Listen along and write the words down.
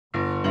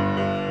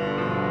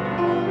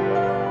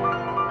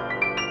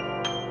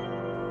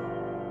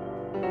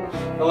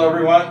Hello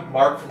everyone,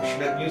 Mark from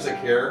Schmitt Music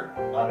here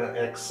on an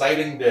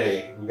exciting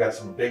day. We got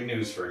some big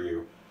news for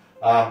you.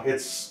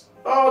 It's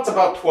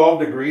about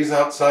 12 degrees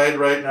outside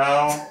right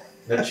now.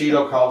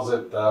 Nachito calls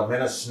it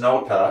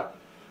Minnesota.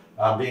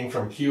 Being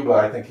from Cuba,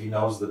 I think he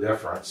knows the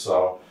difference.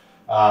 So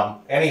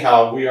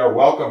anyhow, we are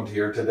welcomed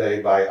here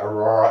today by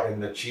Aurora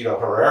and Nachito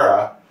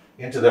Herrera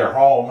into their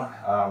home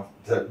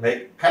to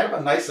make kind of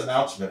a nice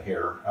announcement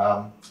here.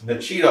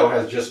 Nachito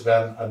has just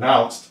been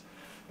announced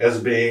as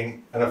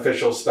being an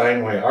official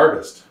Steinway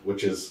artist,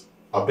 which is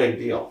a big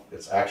deal.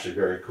 It's actually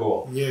very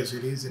cool. Yes,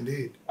 it is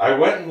indeed. I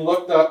went and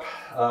looked up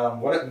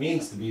what it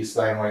means to be a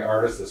Steinway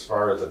artist as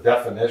far as a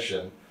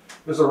definition.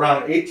 There's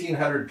around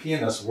 1,800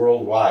 pianists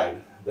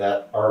worldwide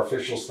that are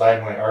official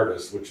Steinway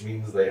artists, which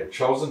means they have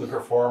chosen to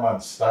perform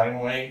on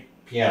Steinway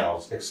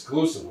pianos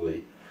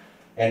exclusively,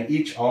 and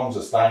each owns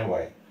a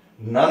Steinway.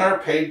 None are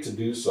paid to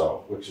do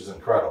so, which is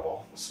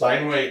incredible.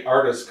 Steinway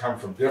artists come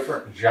from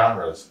different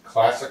genres: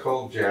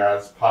 classical,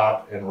 jazz,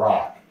 pop, and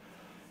rock.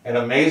 And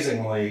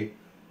amazingly,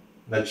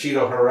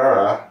 Nachito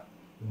Herrera,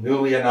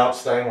 newly announced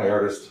Steinway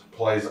artist,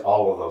 plays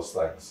all of those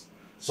things.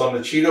 So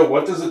Nachito,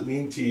 what does it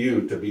mean to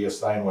you to be a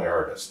Steinway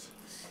artist?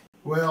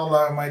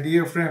 Well, my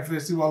dear friend,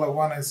 first of all, I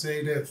want to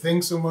say that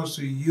thanks so much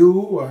to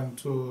you and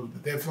to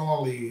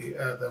definitely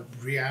the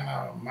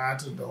Brianna,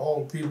 Matt, and the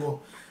whole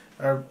people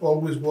are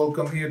always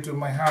welcome here to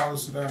my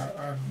house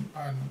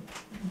and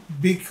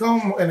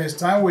become an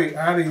Steinway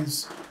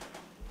artist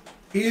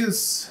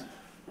is,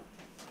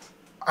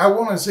 I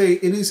want to say,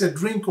 it is a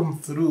dream come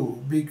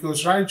true,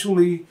 because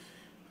actually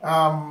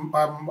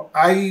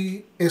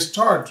I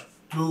start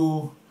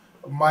to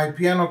my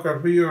piano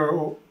career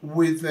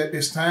with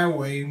a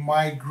Steinway.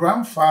 My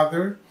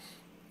grandfather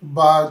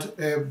bought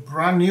a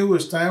brand new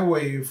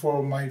Steinway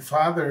for my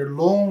father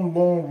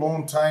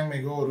long time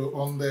ago,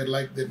 on the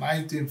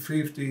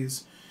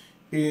 1950s,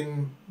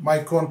 in my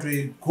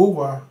country,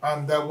 Cuba,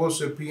 and that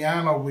was a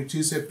piano which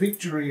is a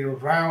picture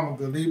around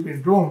the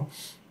living room.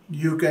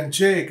 You can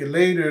check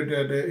later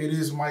that it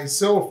is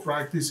myself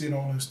practicing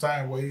on a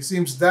Steinway. It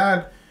seems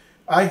that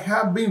I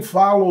have been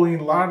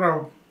following a lot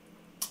of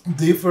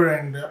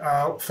different,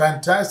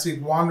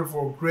 fantastic,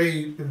 wonderful,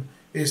 great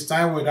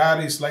Steinway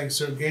artists like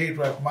Sergei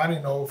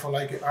Rachmaninoff,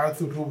 like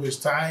Arthur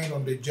Rubinstein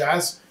on the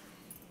jazz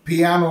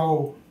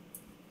piano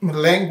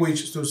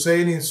language, to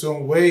say it in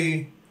some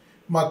way.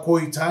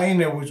 McCoy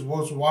Tyner, which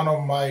was one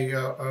of my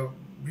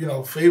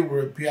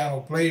favorite piano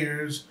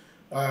players,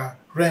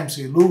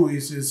 Ramsey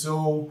Lewis. And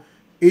so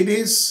it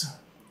is,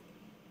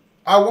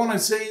 I want to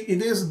say,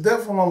 it is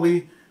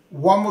definitely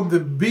one of the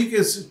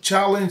biggest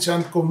challenge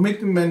and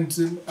commitments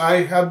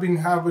I have been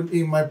having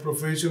in my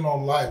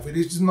professional life. It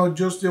is not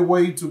just a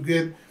way to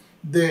get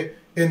the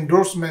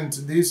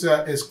endorsement, this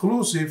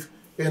exclusive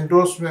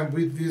endorsement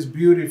with this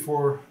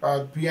beautiful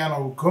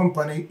piano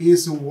company,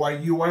 is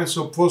what you are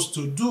supposed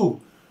to do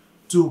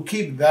to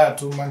keep that,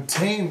 to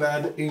maintain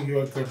that in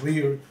your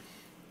career,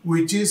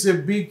 which is a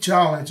big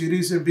challenge. It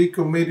is a big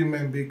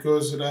commitment,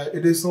 because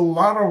it is a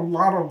lot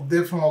of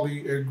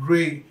definitely a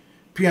great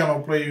piano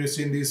players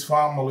in this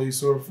family.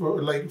 So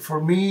for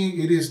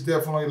me, it is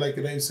definitely, like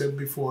I said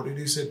before, it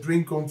is a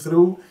dream come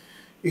true.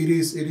 It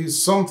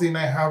is something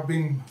I have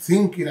been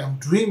thinking and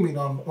dreaming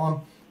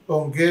on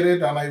get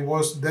it, and I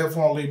was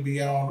definitely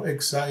beyond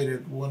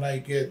excited when I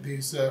get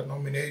this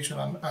nomination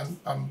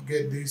and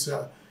get this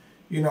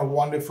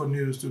wonderful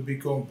news to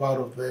become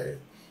part of the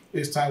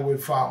Steinway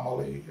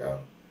family.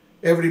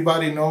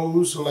 Everybody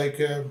knows,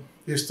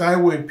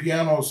 Steinway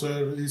pianos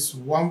is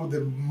one of the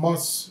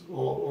most,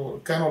 or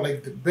kind of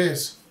like the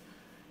best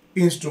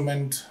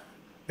instrument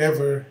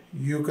ever.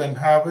 You can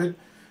have it.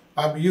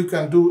 You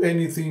can do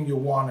anything you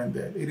want in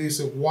that. It is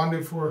a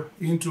wonderful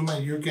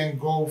instrument. You can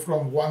go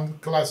from one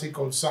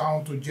classical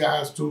sound to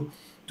jazz to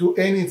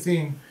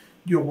anything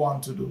you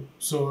want to do.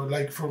 So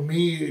for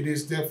me, it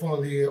is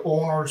definitely an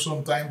honor.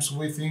 Sometimes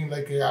we think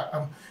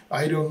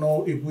I don't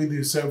know if we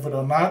deserve it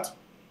or not,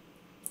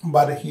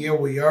 but here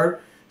we are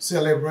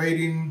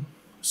celebrating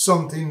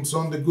some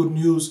the good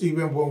news,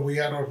 even when we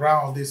are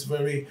around this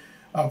very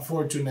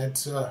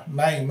unfortunate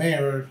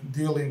nightmare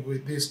dealing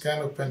with this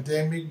kind of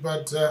pandemic,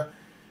 but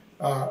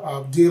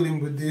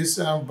dealing with this,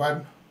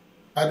 but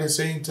at the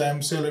same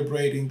time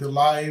celebrating the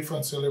life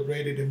and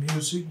celebrating the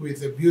music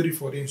with the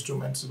beautiful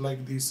instruments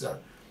like this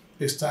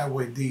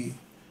Steinway D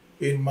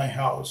in my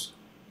house.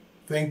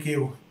 Thank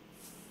you.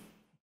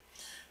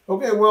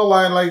 Okay, well,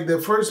 I like the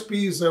first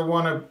piece I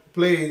want to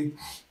play.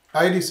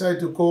 I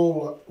decided to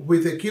call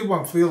with a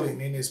Cuban feeling.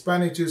 In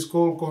Spanish, it's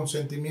called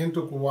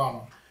Consentimiento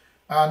Cubano.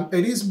 And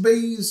it is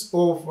based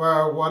of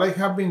what I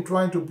have been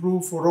trying to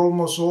prove for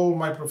almost all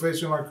my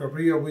professional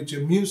career, which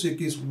music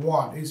is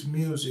one, it's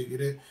music.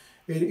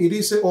 It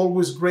is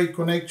always great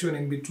connection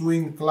in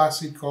between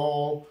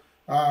classical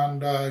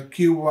and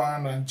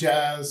Cuban and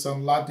jazz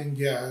and Latin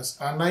jazz.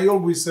 And I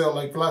always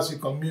say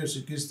classical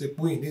music is the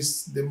queen,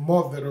 it's the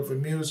mother of the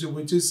music,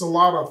 which is a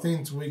lot of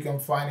things we can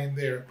find in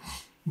there.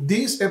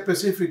 This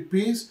specific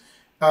piece,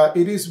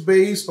 it is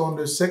based on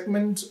the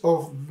segment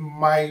of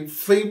my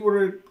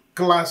favorite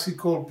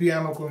classical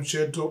piano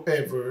concerto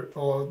ever,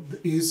 or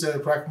is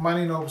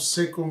Rachmaninoff's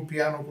second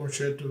piano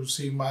concerto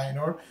C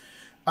minor,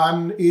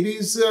 and it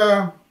is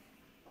a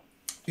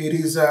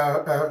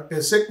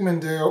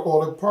segment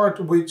or a part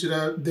which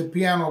the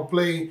piano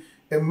play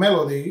a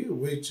melody,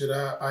 which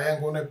I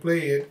am going to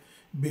play it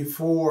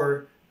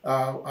before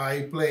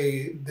I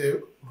play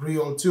the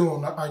real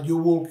tune, and you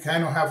will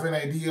kind of have an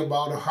idea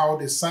about how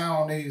the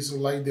sound is,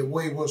 like the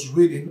way it was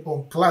written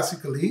on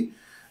classically,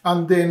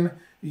 and then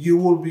you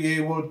will be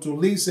able to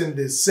listen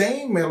the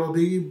same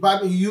melody,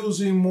 but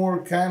using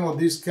more kind of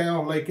this kind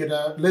of like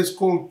a, let's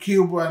call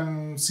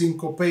Cuban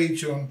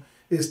syncopation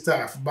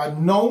stuff, but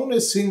not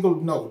a single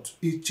note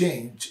is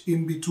changed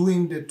in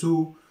between the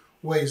two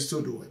ways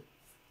to do it.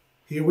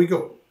 Here we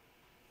go.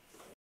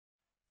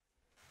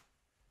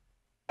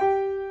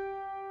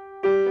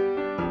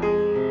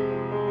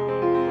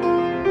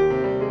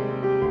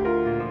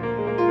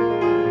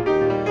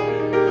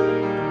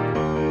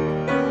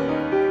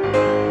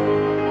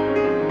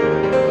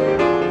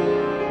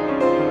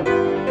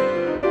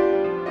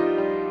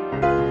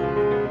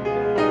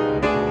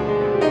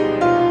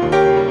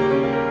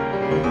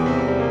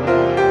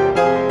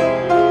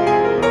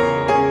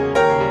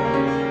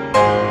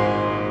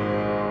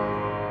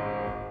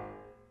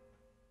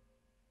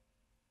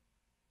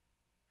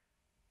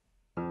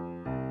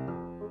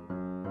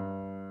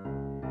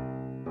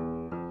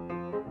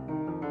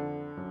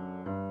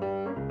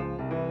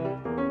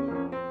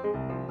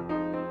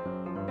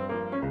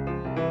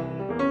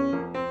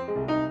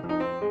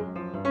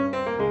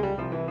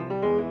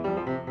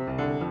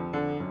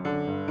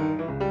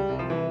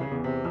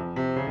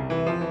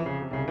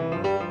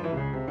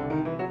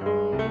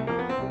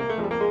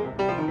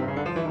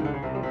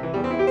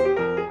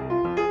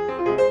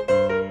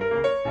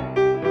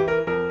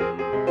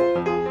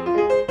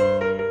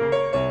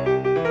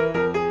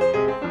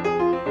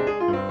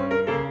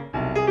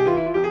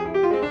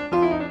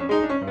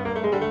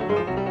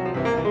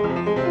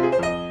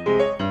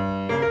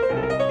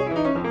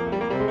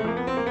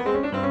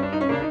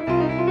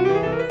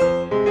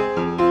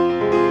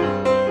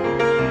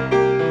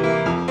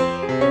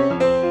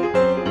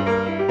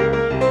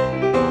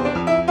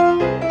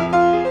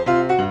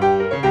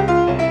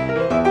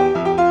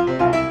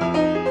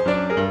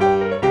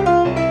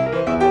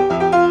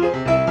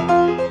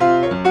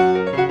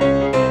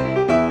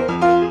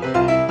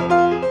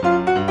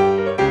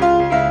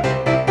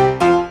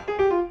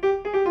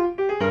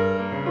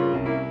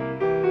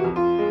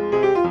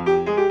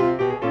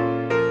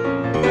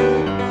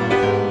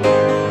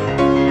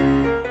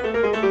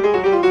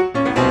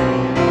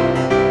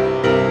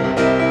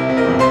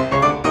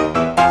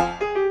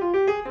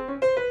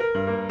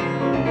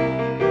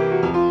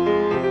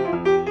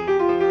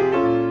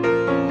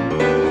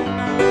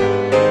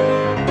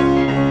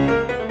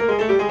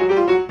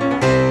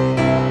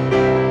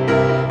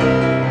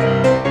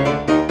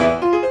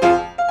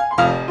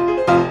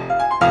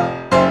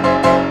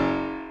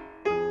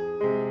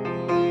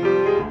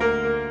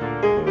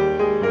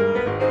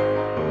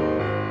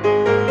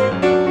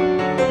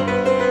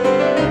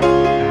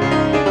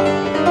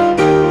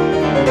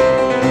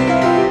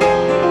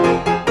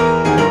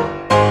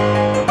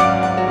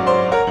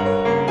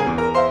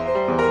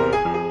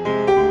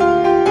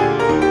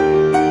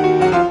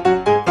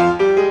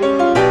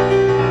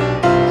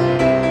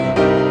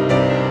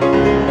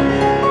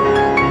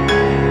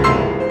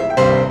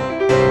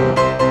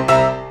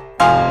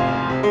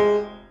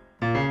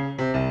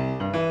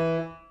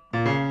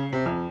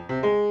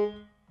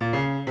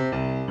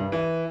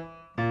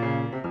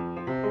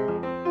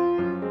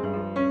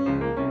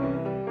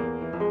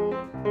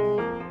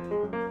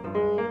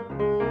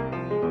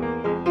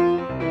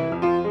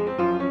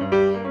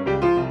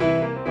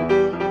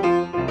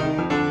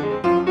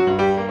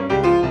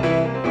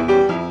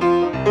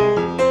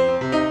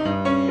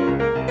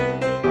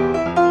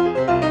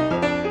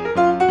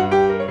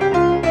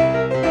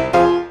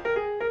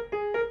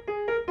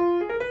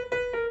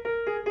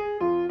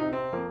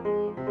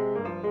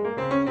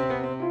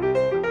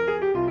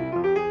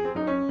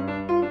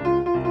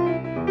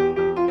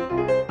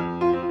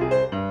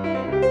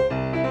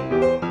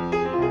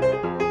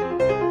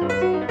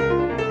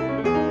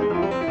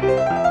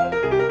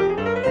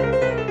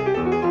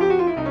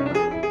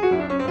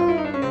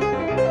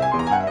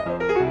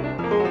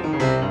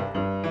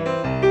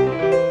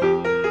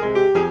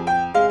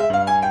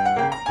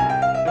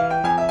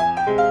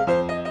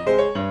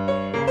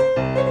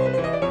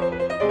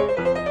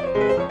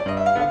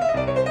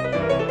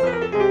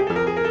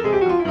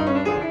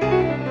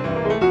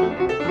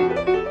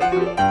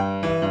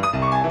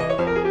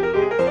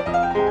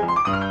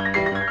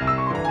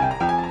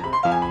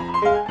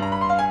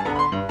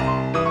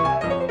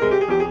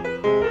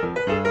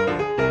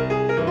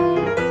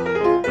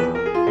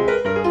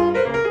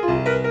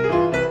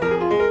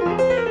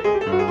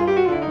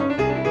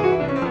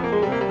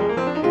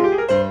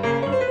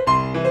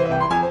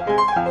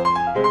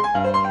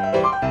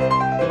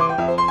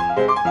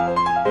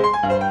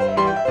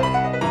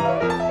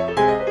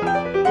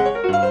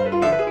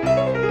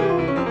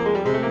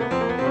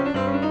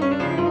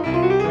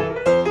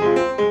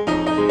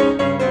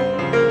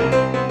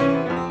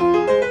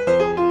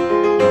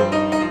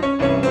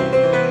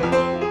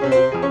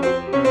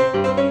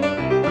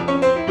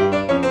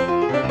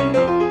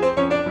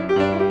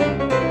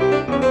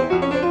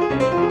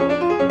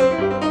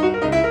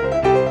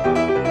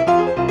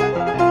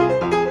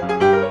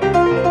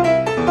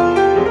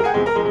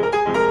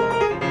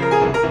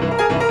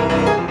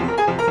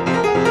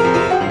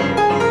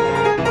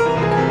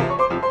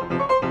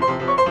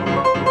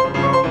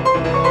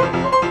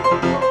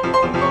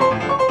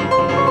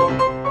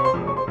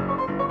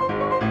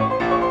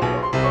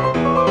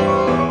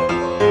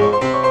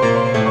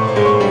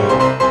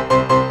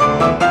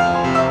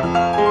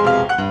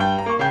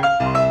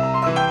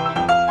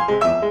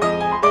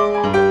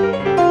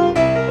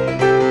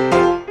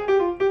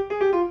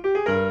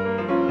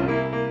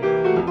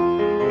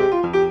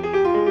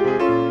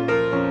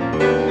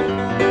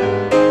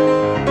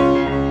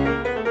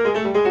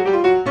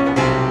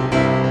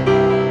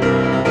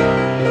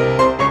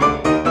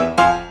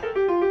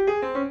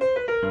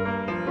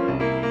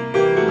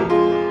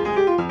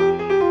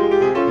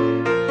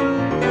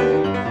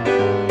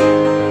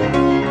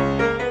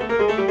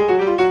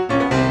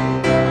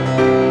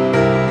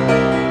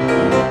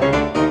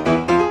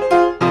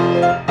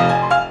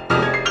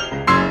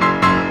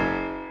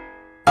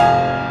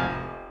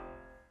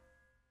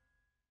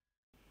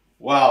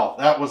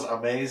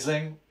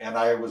 amazing. And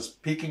I was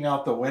peeking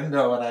out the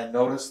window and I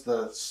noticed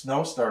the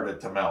snow started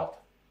to melt.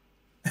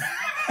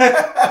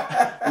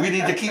 We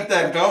need to keep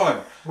that going.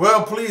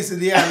 Well, please,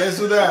 yeah, let's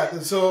do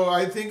that. So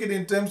I think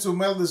in terms to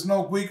melt the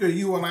snow quicker,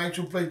 you and I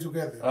should play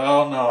together.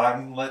 Oh no,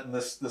 I'm letting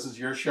this is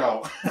your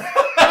show.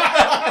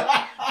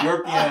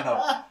 Your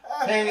piano.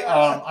 Hey,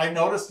 I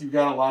noticed you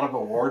got a lot of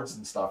awards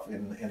and stuff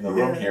in the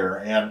room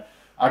here, and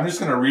I'm just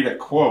going to read a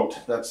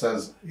quote that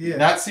says,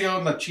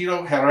 Ignacio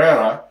Nachito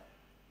Herrera,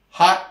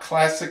 hot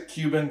classic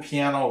Cuban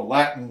piano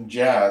Latin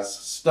jazz,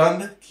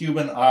 stunned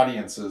Cuban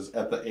audiences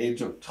at the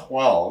age of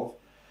 12,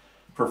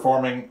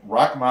 performing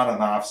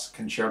Rachmaninoff's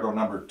Concerto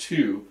No.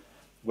 2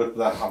 with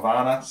the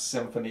Havana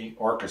Symphony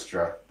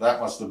Orchestra.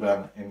 That must have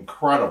been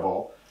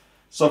incredible.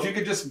 So if you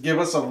could just give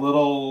us a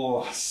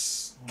little,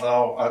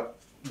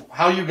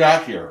 how you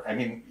got here. I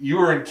mean, you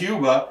were in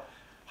Cuba.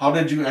 How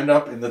did you end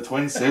up in the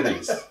Twin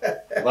Cities?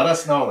 Let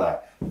us know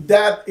that.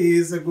 That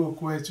is a good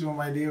question,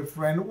 my dear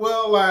friend.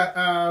 Well,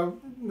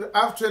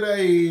 after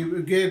I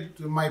get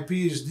my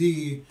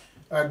PhD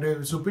at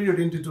the Superior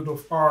Institute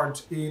of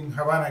Art in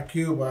Havana,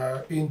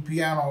 Cuba, in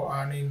piano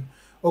and in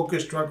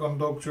orchestra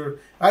conductor,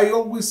 I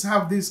always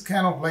have this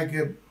kind of like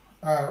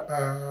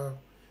a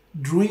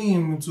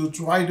dream to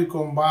try to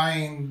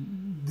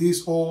combine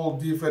these all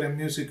different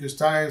music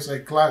styles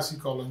like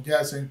classical and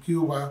jazz in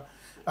Cuba.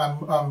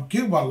 I'm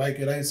Cuban, like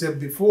I said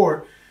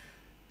before.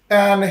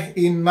 And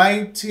in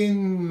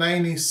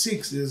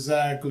 1996,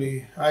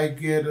 exactly, I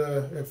get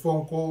a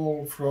phone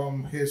call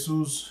from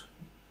Jesus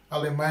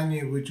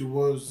Alemany, which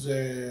was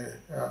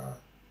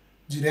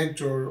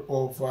director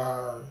of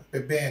a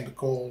band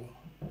called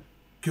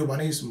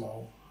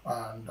Cubanismo.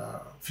 And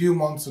a few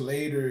months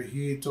later,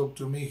 he talked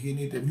to me, he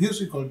needed a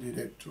musical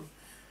director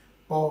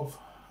of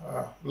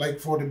like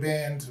for the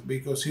band,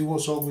 because he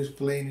was always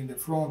playing in the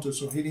front,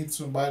 so he needs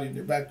somebody in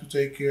the back to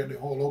take care of the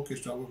whole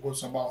orchestra. It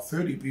was about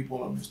 30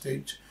 people on the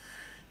stage.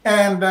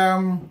 And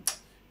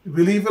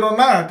believe it or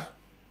not,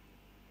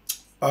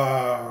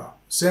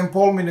 St.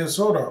 Paul,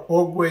 Minnesota,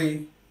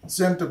 Ordway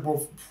Center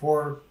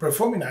for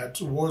Performing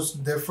Arts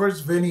was the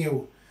first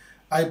venue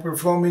I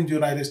performed in the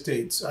United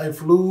States. I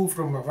flew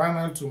from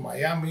Havana to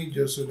Miami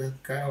just so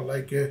that kind of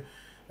like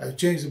I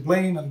changed the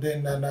plane, and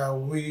then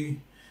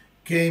we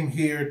came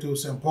here to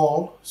St.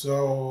 Paul.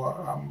 So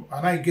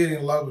and I get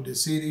in love with the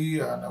city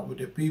and with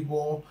the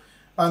people.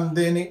 And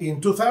then in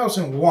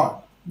 2001,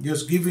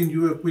 just giving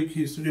you a quick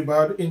history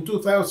about it, in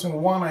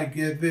 2001 I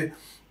get the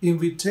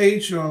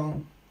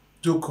invitation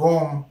to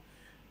come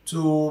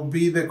to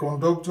be the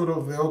conductor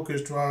of the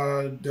orchestra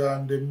and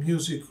the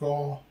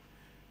musical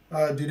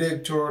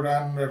director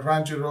and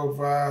arranger of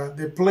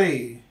the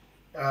play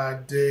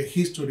at the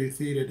History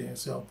Theater in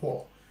St.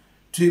 Paul.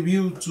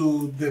 Tribute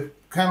to the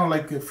kind of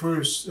like the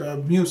first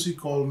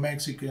musical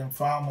Mexican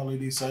family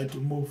decide to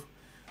move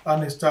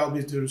and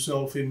establish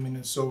themselves in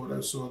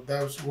Minnesota. So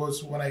that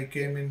was when I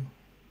came in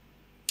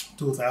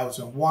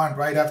 2001.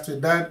 Right after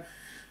that,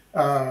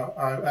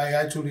 I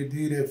actually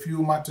did a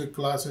few master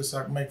classes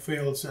at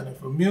McPhail Center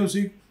for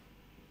Music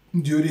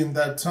during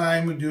that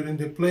time, during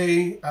the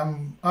play.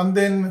 And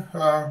then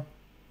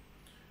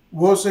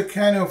was a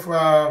kind of,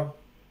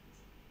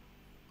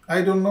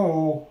 I don't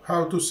know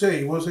how to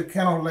say, it was a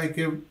kind of like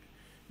a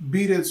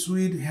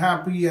bittersweet,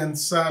 happy and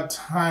sad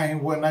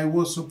time when I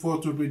was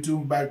supposed to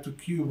return back to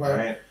Cuba,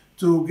 right,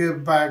 to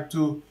get back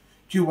to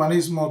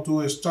Cubanismo,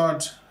 to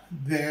start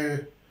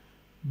the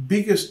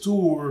biggest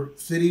tour,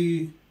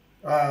 three,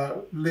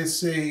 let's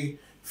say,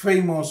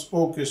 famous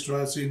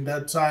orchestras in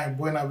that time,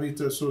 Buena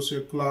Vista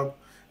Social Club,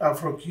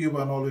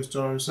 Afro-Cuban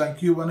All-Stars, and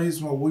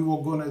Cubanismo. We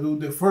were going to do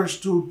the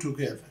first tour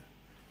together.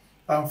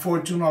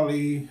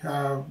 Unfortunately,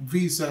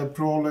 visa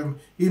problem,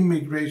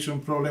 immigration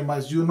problem,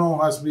 as you know,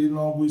 has been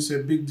always a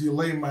big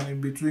dilemma in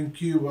between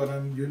Cuba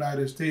and the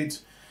United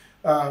States.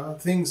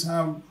 Things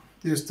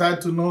they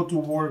start to not to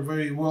work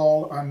very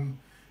well, and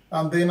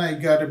then I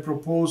got a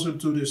proposal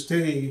to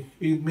stay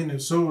in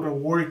Minnesota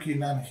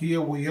working, and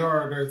here we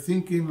are. They're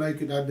thinking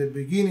like at the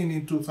beginning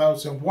in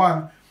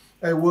 2001,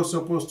 I was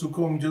supposed to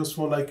come just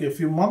for like a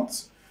few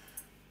months,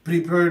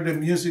 prepare the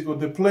music of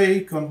the play,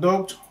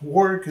 conduct,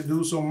 work,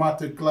 do some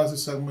master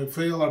classes at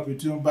McPhail, I'll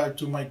return back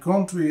to my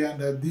country,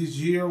 and this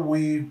year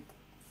we,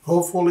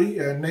 hopefully,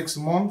 next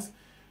month,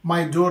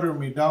 my daughter,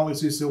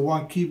 Midalis, is the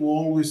one keep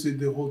always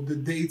the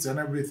dates and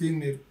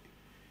everything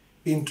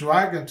in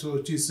track, and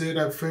so she said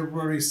that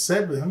February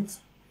 7th,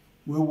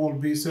 we will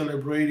be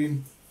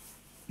celebrating,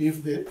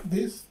 if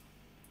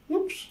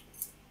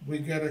we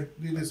gotta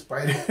do the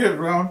spider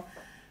around,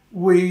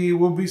 we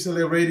will be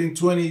celebrating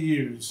 20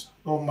 years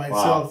of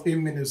myself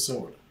in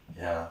Minnesota.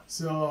 Yeah.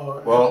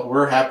 So well,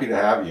 we're happy to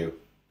have you.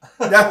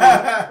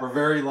 We're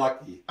very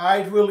lucky.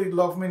 I really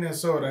love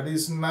Minnesota.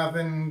 There's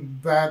nothing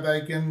bad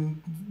I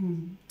can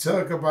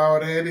talk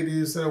about it. It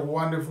is a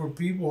wonderful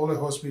people, the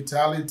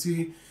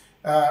hospitality.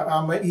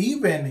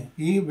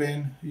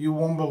 Even you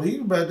won't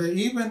believe, but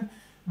even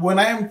when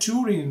I am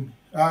touring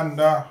and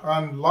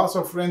lots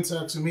of friends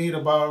ask me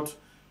about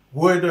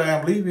where do I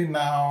am living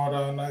now?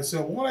 And I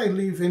said, well, I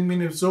live in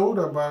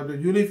Minnesota, but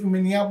you live in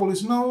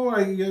Minneapolis? No,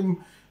 I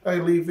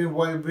live in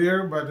White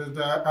Bear, but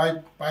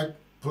I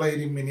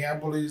played in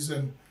Minneapolis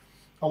and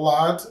a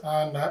lot,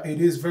 and it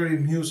is very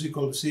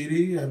musical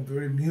city and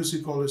very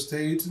musical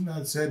state. And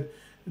I said,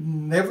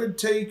 never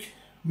take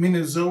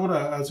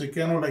Minnesota as a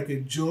kind of like a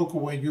joke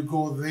when you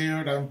go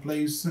there and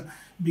place,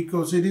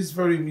 because it is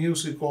very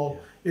musical.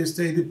 It's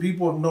the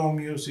people know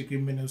music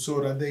in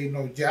Minnesota. They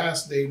know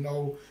jazz, they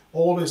know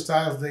all the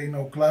styles, they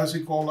know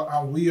classical,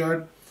 and we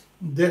are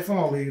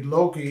definitely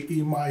lucky,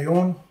 in my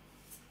own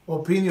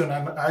opinion,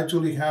 and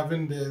actually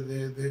having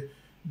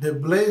the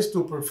blessed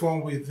to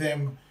perform with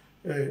them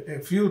a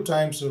few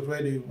times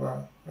already.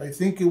 I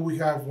think we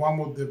have one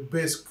of the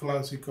best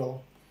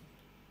classical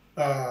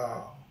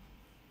uh,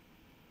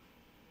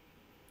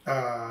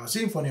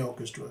 symphony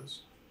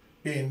orchestras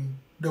in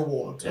the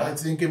world. Yeah. I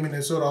think in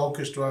Minnesota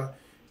Orchestra,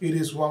 it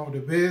is one of the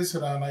best,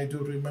 and I do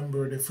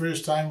remember the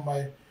first time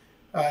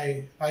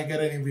I got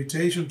an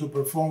invitation to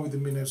perform with the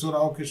Minnesota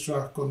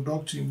Orchestra,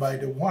 conducting by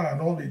the one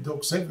and only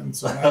Doug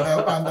Stevenson,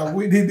 and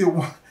we did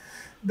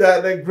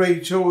that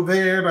great show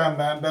there,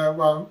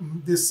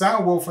 and the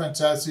sound was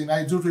fantastic.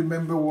 I do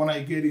remember when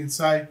I get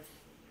inside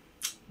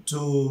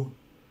to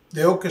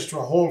the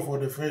orchestra hall for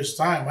the first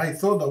time, I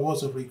thought that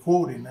was a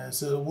recording. I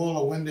said,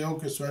 well, when the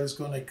orchestra is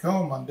going to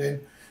come, and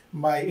then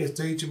my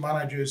stage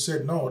manager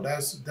said, no,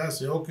 that's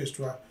the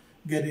orchestra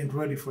getting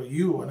ready for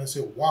you. And I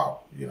said, wow,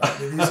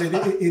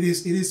 it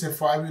is a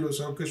fabulous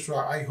orchestra.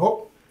 I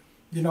hope,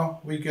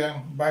 we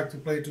can back to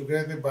play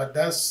together. But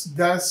that's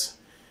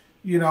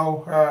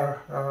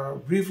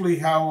briefly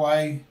how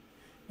I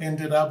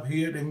ended up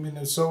here in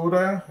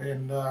Minnesota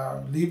and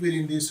living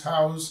in this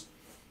house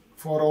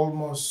for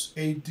almost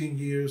 18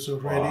 years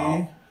already.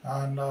 Wow.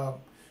 And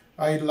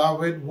I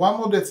love it.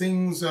 One of the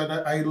things that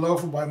I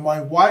love,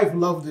 my wife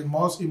loves the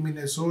most in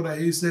Minnesota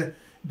is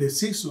the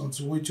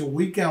seasons, which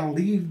we can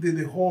live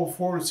the whole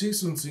 4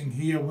 seasons in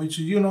here, which,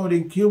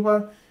 in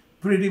Cuba,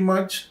 pretty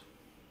much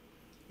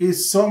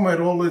is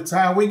summer all the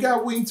time. We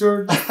got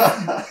winter.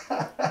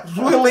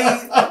 Really,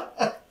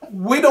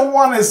 we don't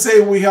want to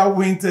say we have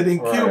winter in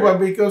Cuba,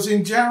 because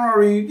in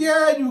January,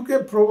 you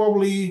get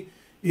probably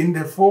in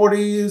the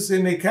 40s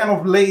in a kind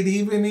of late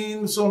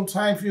evening,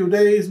 sometimes few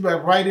days,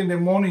 but right in the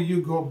morning you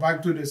go back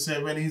to the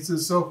 70s.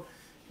 So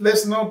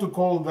let's not to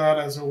call that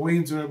as a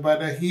winter,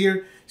 but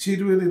here she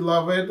really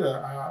love it.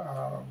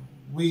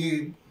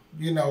 We,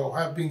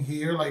 have been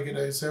here, like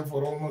I said,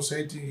 for almost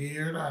 18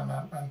 years,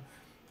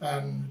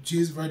 and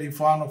she's very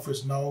fond of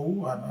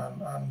snow,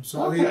 and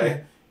so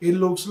it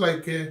looks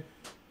like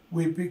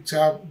we picked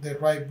up the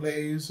right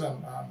place,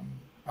 and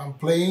I'm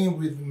playing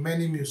with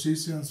many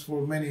musicians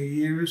for many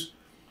years.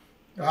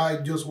 I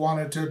just want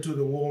to tell to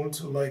the world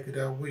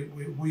that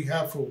we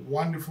have a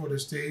wonderful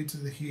stage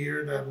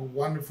here, that a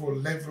wonderful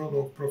level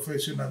of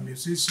professional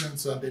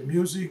musicians, and the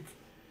music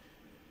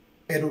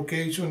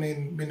education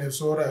in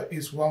Minnesota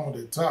is one of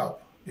the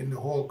top in the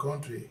whole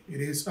country. It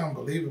is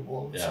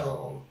unbelievable. Yeah.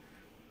 So,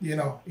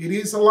 it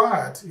is a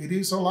lot. It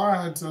is a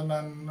lot, and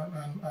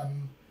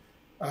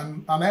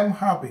I'm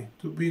happy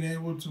to be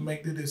able to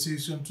make the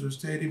decision to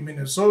stay in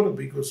Minnesota,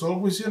 because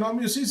always,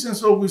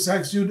 musicians always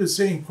ask you the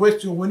same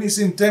question when it's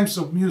in terms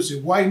of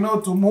music. Why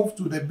not to move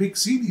to the big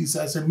cities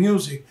as a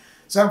music,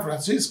 San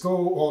Francisco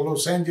or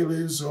Los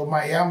Angeles or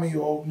Miami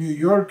or New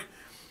York?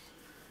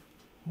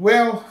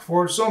 Well,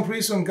 for some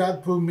reason,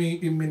 God put me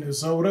in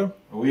Minnesota.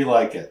 We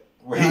like it.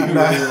 We really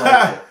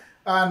like it.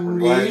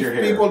 And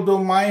if people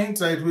don't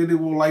mind, I really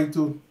would like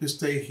to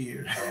stay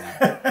here.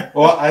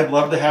 Well, I'd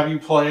love to have you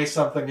play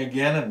something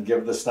again and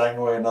give the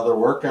Steinway another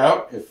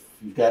workout if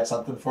you've got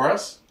something for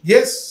us.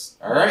 Yes.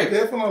 All right.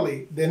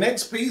 Definitely. The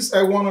next piece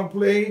I want to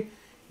play,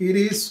 it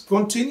is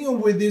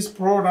continuing with this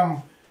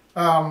program,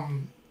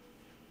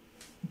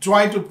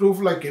 trying to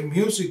prove like a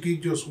music is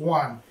just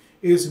one.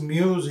 It's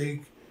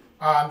music.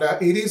 And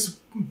it is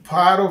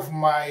part of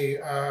my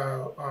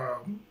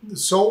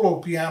solo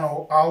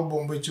piano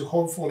album, which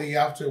hopefully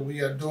after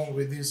we are done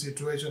with this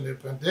situation, the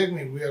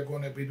pandemic, we are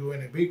going to be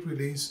doing a big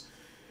release.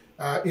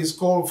 It's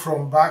called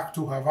From Back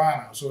to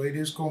Havana. So it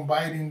is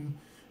combining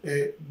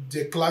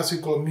the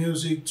classical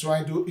music,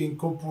 trying to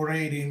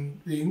incorporate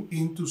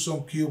into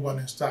some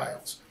Cuban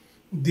styles.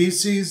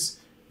 This is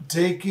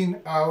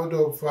taken out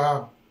of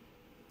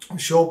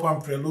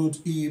Chopin Prelude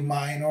E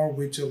minor,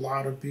 which a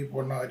lot of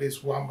people know. It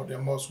is one of the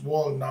most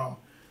well-known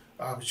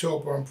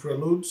Chopin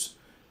Preludes.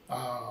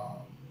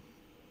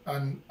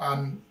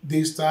 And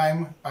this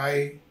time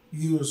I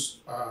use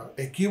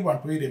a Cuban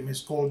rhythm.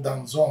 It's called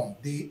danzón,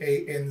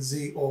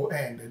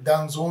 D-A-N-Z-O-N. The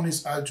danzón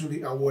is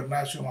actually our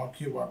national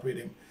Cuban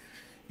rhythm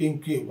in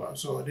Cuba.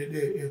 So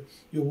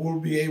you will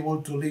be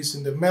able to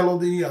listen the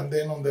melody, and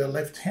then on the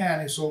left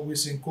hand is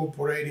always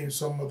incorporating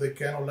some of the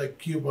kind of like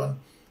Cuban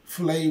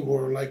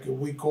flavor, like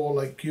we call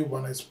like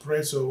Cuban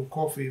espresso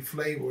coffee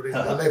flavor in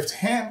the left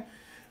hand,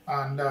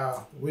 and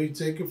we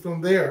take it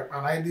from there.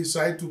 And I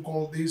decide to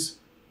call this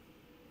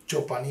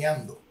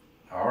Chopaneando.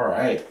 All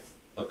right,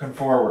 looking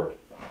forward.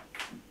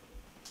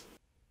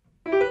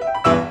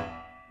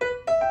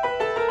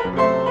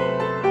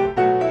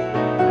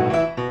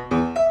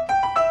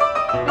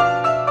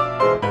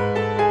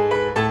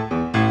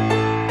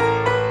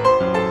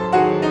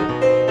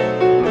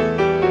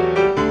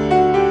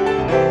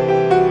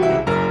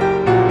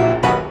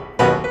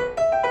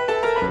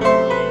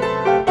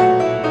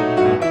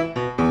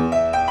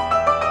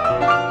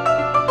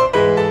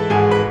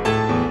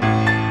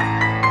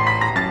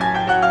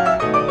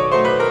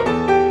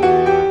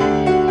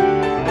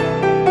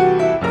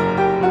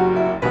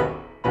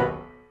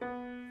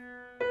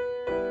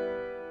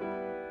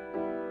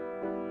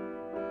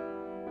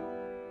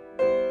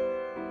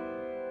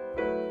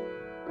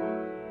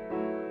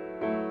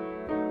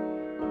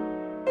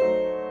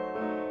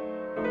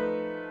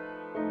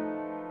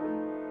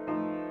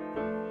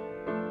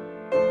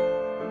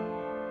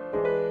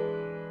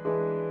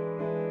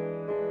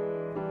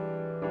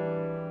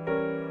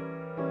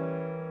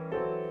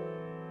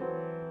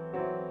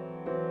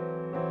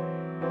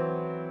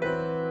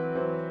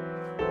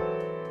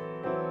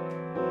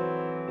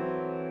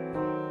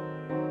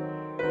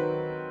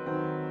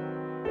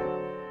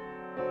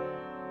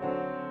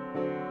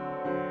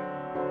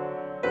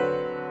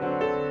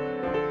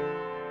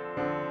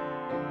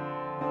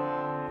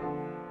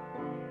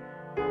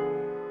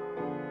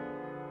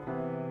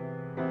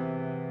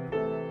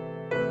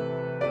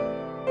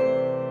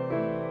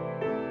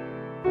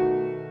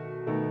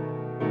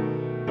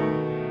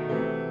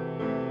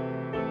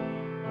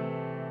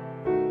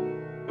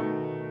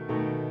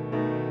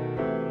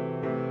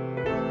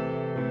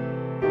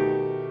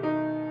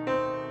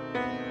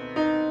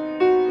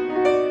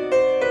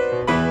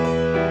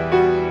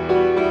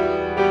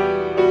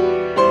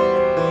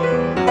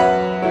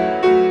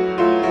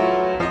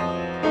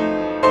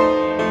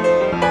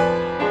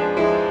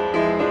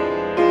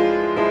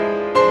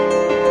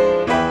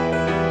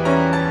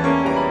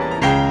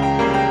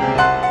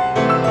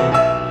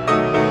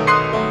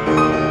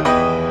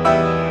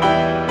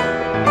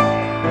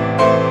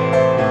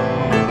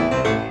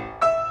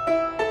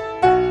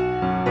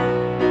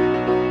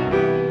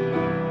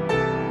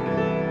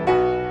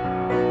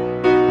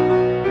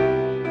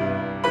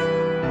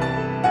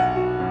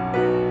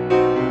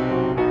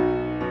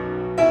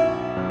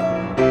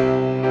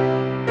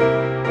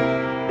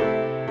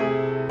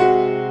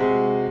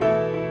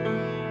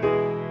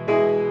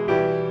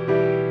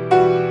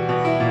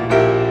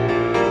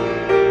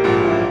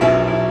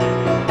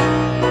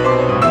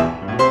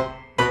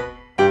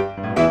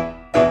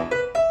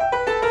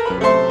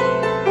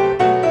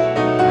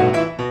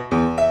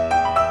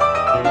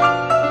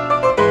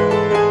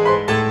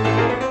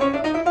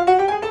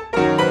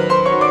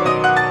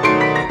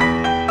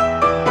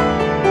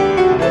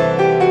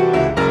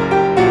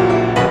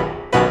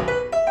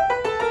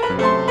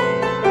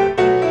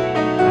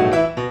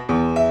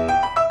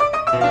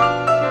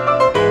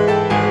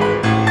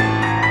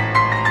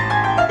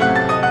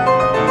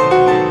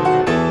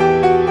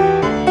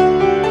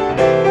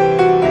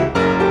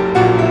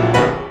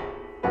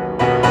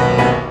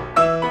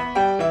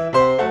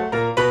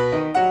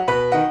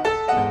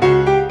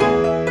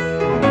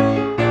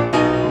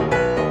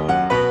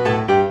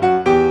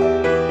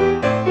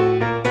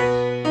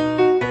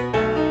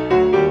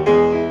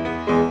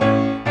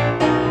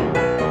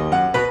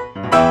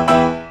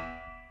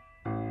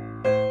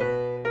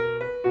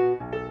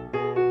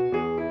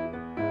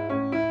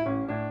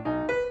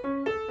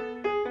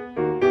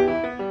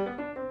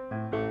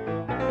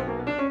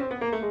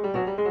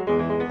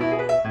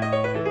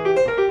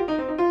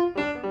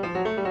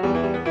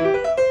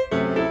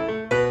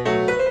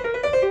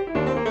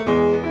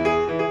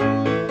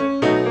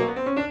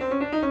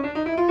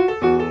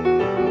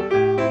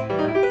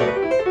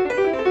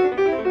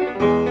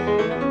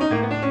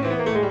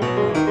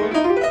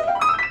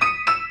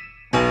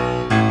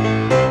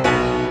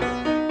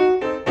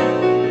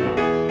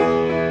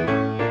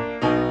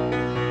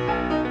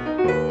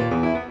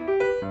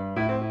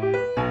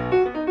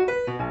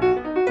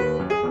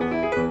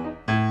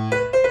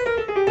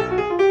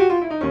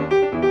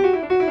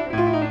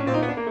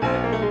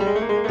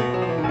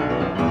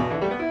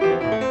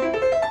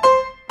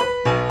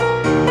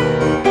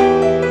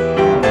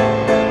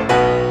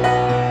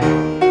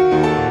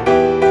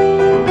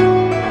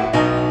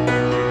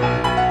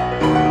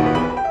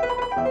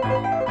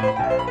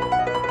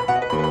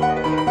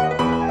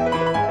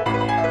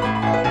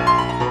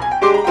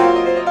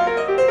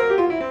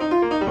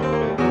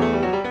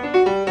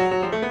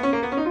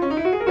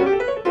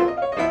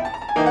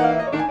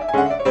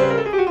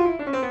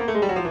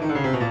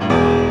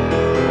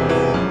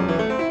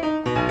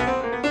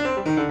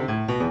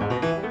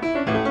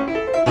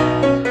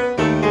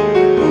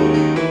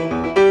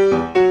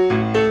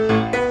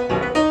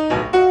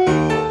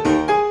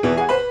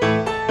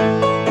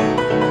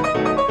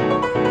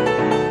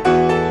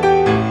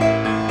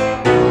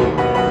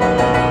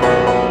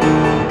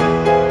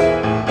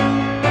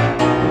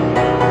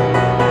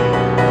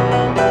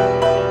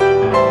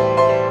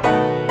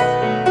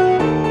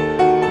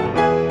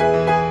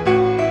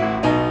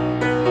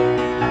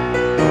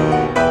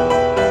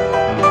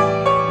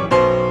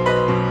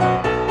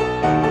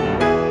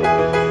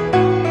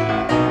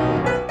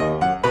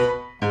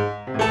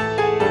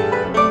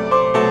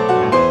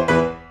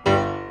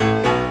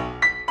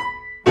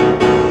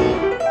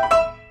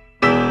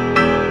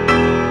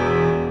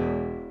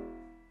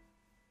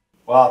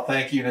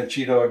 thank you,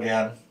 Nachito,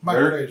 again. My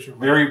pleasure.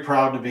 Very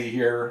proud to be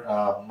here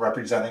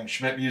representing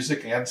Schmitt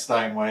Music and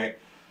Steinway,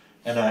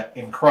 and an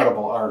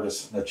incredible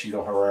artist,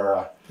 Nachito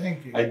Herrera.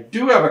 Thank you. I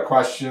do have a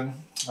question.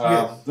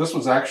 Yes. This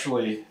was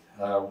actually,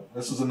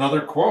 this is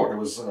another quote. It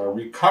was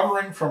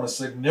recovering from a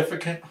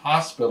significant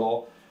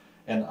hospital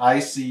and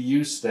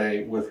ICU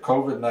stay with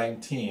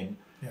COVID-19.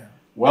 Yeah.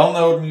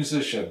 Well-known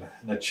musician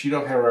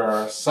Nachito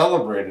Herrera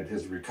celebrated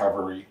his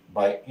recovery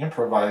by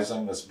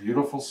improvising this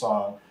beautiful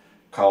song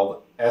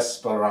called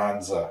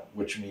Esperanza,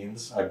 which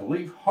means, I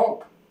believe,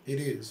 hope. It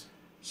is.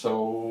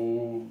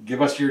 So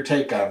give us your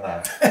take on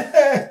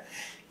that.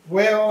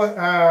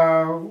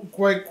 Well,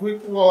 quite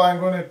quick. Well, I'm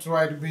going to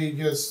try to be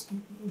just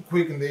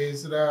quick in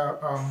this.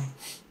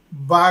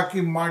 Back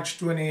in March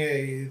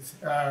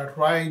 28th,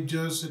 right,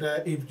 just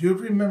if you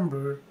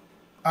remember,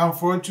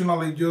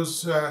 unfortunately,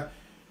 just a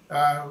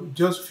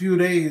few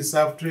days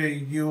after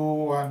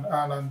you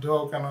and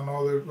Doc and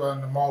another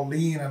and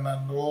Marlene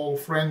and all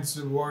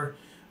friends were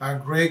and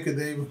Greg,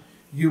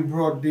 you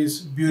brought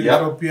this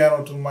beautiful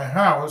piano to my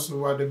house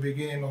at the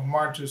beginning of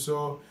March or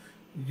so.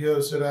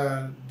 Just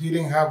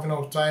didn't have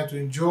enough time to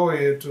enjoy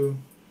it, to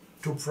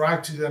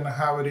practice and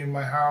have it in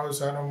my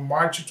house. And on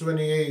March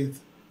 28th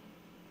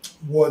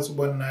was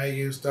when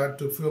I started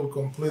to feel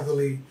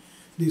completely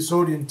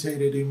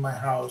disorientated in my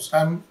house.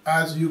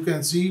 As you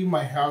can see,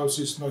 my house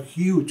is not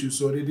huge,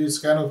 so it is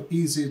kind of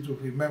easy to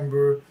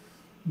remember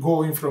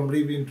going from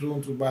living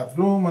room to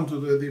bathroom and to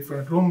the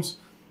different rooms.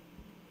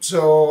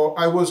 So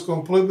I was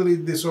completely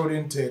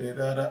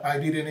disorientated. I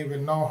didn't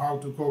even know how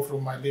to go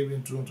from my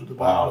living room to the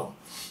bathroom. Wow.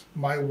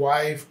 My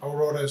wife,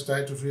 Aurora,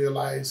 started to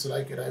realize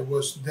like I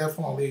was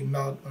definitely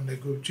not in a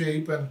good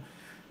shape,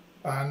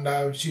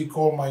 and she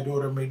called my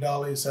daughter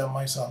Medalis and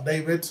my son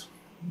David.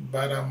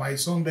 But my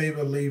son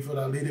David lived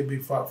a little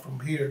bit far from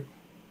here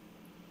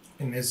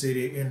in the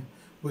city in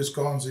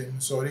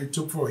Wisconsin, so it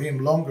took for him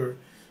longer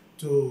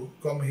to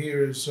come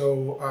here.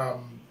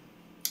 So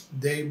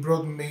they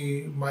brought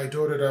me, my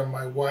daughter and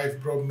my wife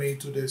brought me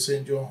to the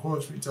St. John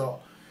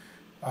Hospital,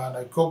 and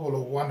a couple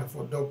of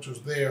wonderful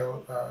doctors there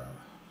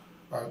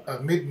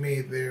admit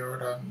me there.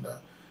 And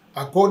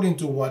according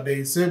to what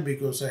they said,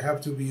 because I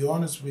have to be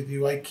honest with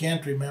you, I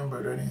can't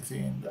remember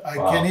anything. I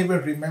can't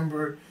even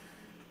remember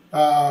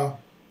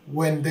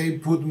when they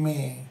put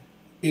me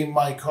in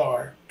my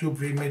car to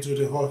bring me to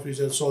the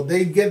hospital. So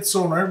they get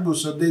so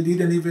nervous that they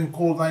didn't even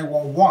call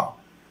 911.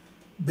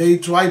 They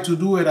tried to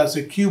do it as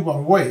a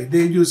Cuban way.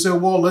 They just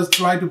said, well, let's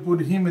try to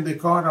put him in the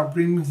car and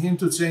bring him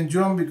to St.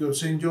 John,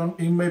 because St. John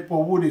in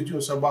Maplewood is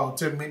just about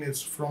 10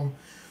 minutes from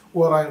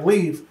where I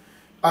live.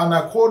 And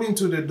according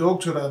to the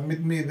doctor that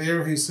met me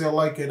there, he said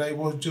like I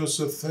was just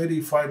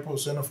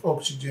 35% of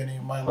oxygen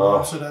in my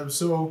lungs.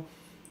 So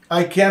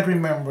I can't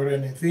remember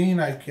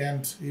anything. I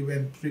can't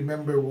even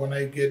remember when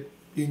I get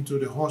into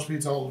the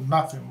hospital.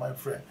 Nothing, my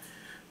friend.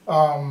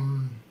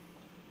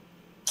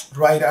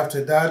 Right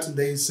after that,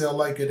 they said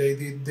like they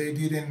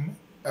didn't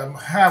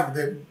have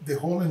the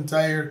whole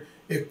entire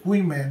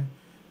equipment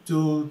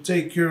to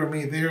take care of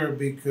me there,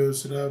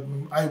 because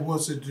I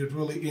wasn't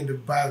really in the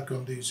bad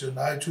condition.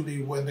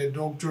 Actually, when the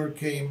doctor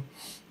came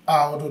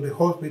out of the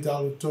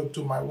hospital to talk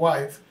to my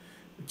wife,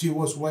 she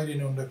was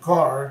waiting on the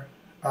car.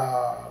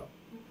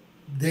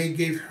 They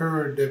gave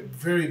her the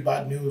very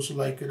bad news,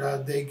 like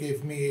they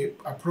gave me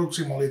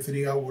approximately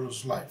 3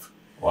 hours life.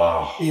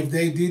 Wow. If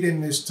they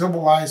didn't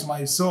stabilize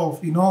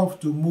myself enough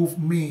to move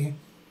me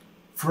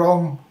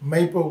from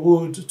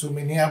Maplewood to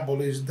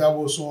Minneapolis, that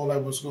was all I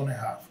was going to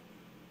have.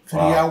 3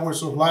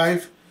 hours of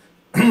life.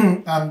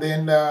 And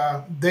then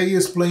they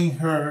explained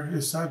her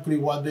exactly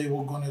what they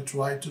were going to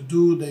try to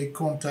do. They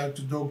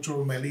contacted Dr.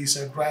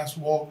 Melissa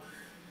Granswell.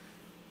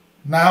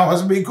 Now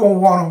has become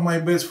one of my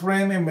best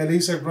friends, and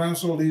Melissa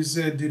Granswell is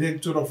the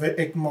director of the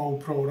ECMO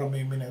program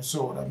in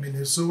Minnesota.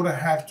 Minnesota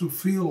have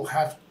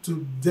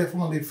to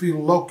definitely feel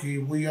lucky.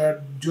 We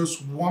are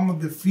just one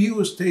of the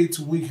few states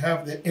we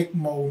have the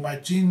ECMO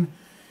machine,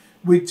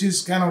 which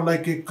is kind of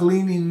like a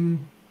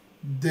cleaning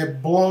the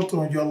blood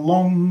on your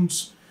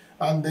lungs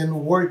and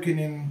then working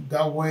in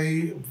that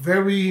way.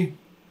 Very,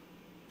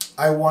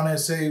 I want to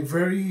say,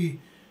 very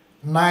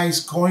nice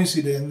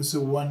coincidence.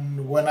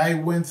 When I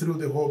went through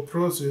the whole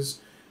process,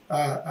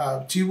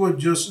 she was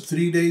just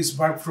 3 days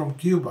back from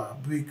Cuba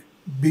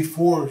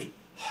before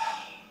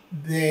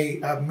they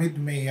admit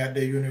me at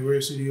the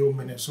University of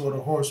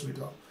Minnesota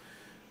Hospital.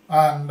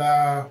 And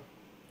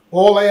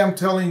all I am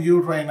telling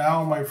you right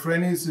now, my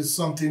friend, is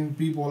something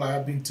people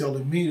have been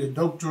telling me, the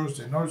doctors,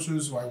 the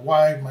nurses, my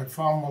wife, my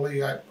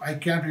family. I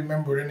can't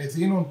remember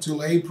anything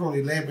until April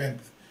 11th.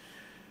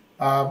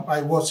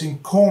 I was in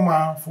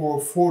coma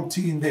for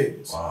 14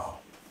 days. Wow.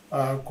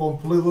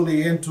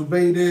 Completely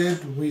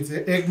intubated with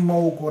the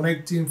ECMO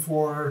connecting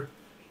for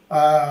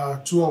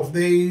 12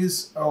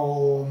 days.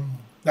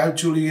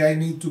 Actually, I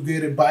need to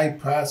get a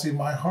bypass in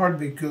my heart,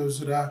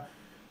 because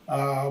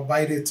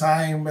by the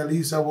time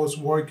Melissa was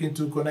working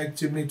to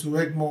connect me to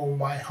ECMO,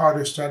 my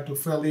heart started to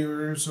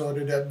failure. So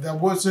that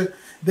was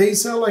they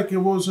said like it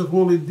was a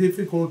really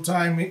difficult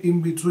time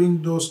in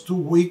between those 2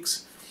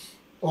 weeks.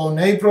 On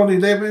April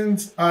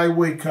 11th, I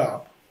wake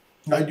up.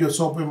 I just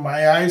open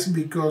my eyes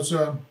because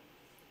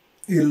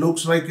it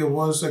looks like it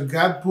was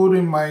God put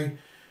in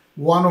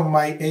one of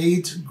my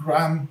 8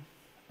 grand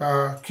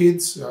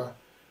kids,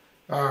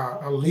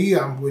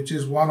 Liam, which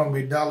is one of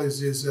my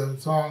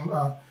Dallas's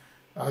son,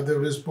 the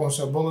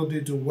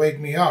responsibility to wake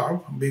me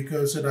up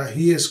because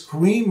he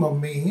screamed at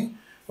me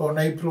on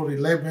April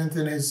 11th,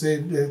 and he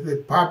said,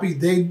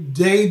 Papi,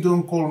 they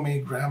don't call me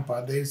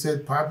Grandpa. They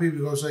said Papi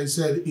because I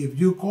said, if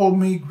you call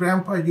me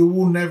Grandpa, you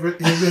will never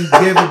even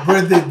get a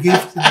birthday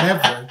gift,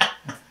 never.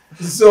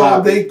 So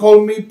Papi. They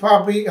call me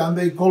Papi, and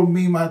they call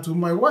Mima to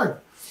my wife.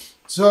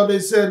 So they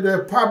said,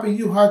 Papi,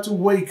 you have to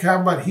wake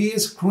up, but he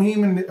is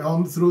screaming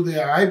through the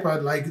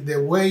iPad like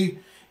the way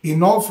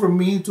enough for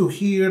me to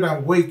hear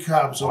and wake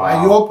up. So wow.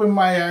 I opened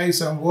my eyes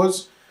and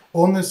was,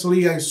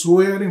 honestly, I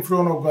swear in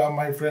front of God,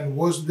 my friend,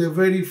 was the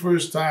very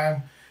first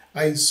time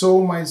I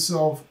saw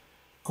myself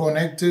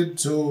connected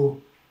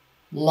to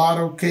a lot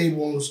of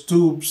cables,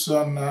 tubes,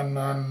 and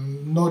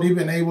not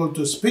even able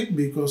to speak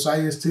because I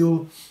is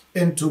still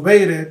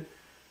intubated.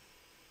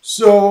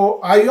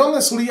 So I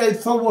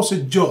thought it was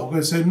a joke.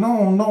 I said,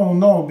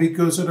 no,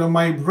 because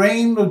my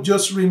brain would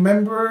just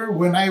remember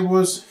when I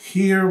was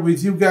here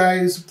with you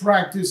guys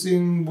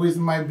practicing with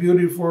my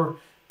beautiful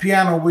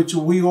piano, which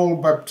we all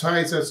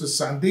baptized as a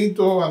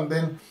Sandito, and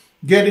then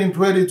getting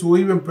ready to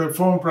even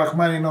perform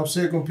Rachmaninoff's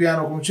second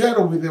piano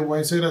concerto with the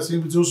Waisera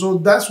Symphony. So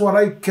that's what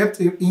I kept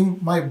in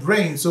my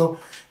brain. So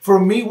for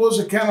me, it was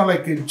a kind of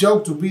like a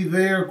joke to be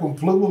there,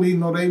 completely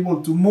not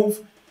able to move,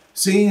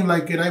 seeing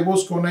like I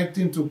was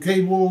connecting to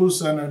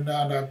cables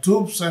and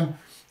tubes and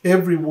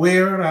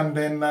everywhere. And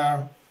then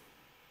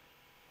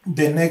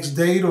the next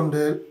day on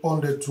the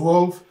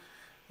 12th,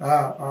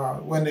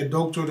 when the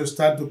doctor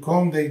start to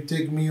come, they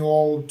take me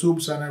all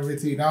tubes and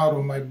everything out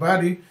of my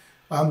body,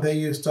 and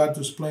they start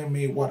to explain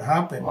me what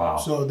happened. Wow.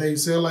 So they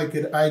say like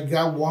I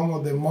got one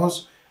of the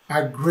most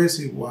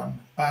aggressive one,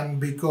 and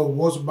because it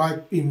was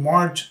back in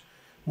March,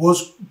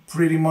 was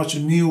pretty much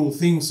new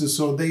things.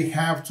 So they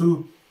have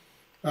to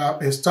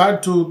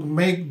start to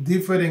make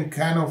different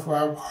kind of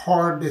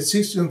hard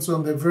decisions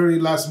on the very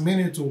last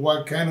minute to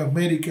what kind of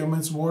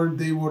medicaments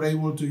they were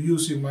able to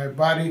use in my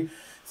body.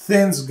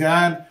 Thanks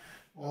God.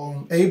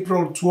 On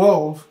April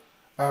 12th,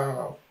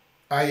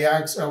 I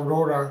asked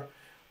Aurora,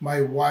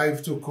 my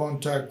wife, to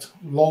contact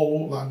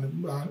Lowell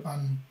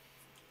and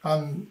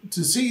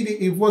to see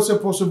if it was a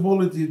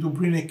possibility to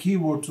bring a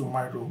keyboard to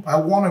my room. I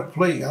want to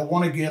play. I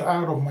want to get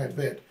out of my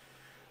bed.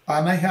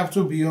 And I have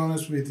to be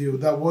honest with you,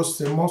 that was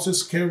the most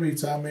scary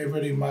time ever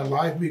in my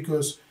life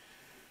because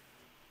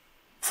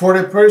for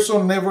a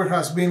person never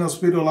has been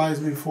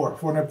hospitalized before.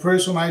 For a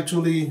person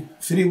actually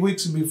 3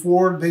 weeks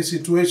before the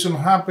situation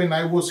happened,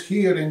 I was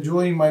here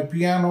enjoying my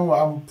piano.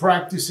 I'm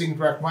practicing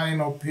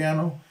Rachmaninoff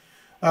piano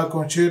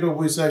concerto,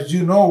 which, as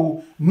you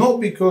know, not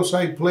because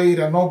I played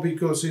and not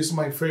because it's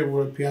my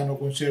favorite piano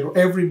concerto.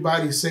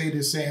 Everybody say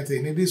the same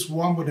thing. It is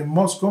one of the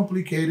most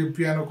complicated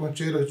piano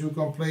concertos you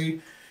can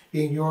play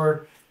in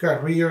your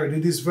career.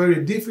 It is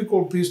very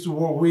difficult piece to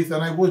work with,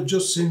 and I was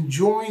just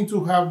enjoying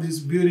to have this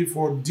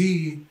beautiful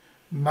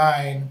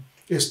D9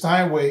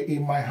 Steinway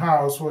in my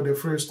house for the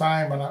first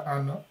time,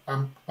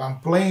 and I'm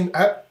playing.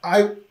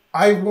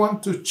 I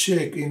want to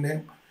check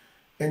in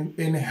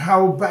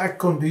how bad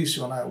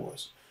condition I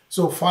was.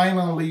 So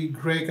finally,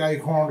 Greg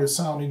Eichhorn, the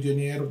sound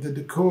engineer of the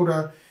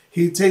Dakota,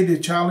 he take the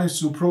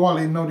challenge to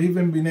probably not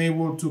even been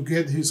able to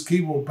get his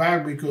keyboard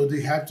back because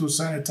they had to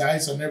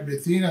sanitize and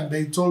everything. And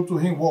they told to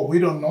him, well, we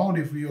don't know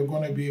if we are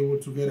going to be able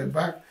to get it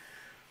back.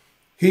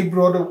 He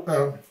brought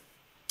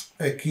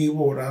a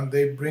keyboard and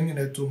they bringing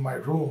it to my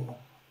room.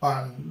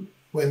 And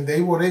when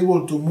they were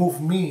able to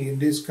move me in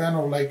this kind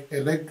of like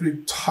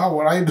electric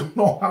tower, I don't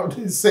know how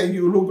to say,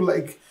 you look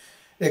like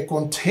a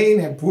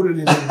container, put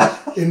it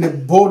in the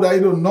boat, I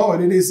don't know.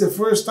 It is the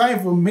first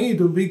time for me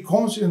to be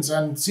conscious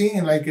and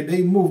seeing like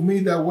they move me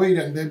that way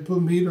and they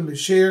put me on the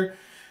chair,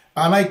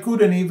 and I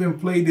couldn't even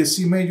play the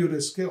C major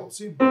scale.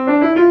 See?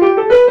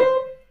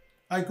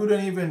 I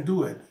couldn't even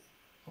do it.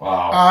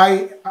 Wow.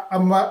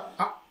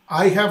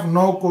 I have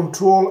no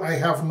control. I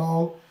have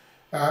no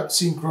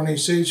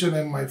synchronization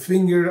in my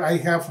finger. I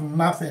have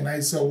nothing.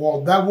 I said,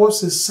 well, that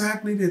was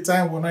exactly the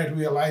time when I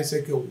realized,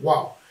 like,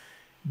 wow,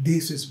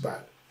 this is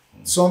bad.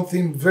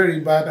 Something very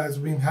bad has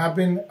been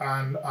happening,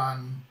 and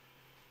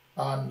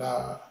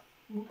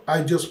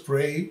I just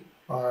pray.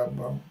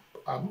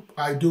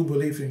 I do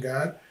believe in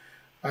God.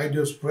 I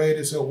just pray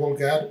to say, well,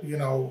 God, you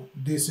know,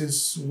 this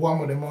is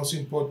one of the most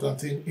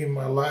important things in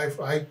my life.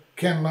 I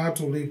cannot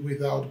live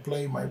without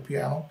playing my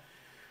piano.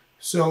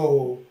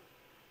 So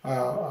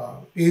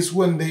it's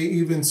when they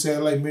even say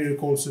like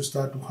miracles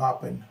start to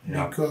happen.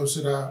 Yeah.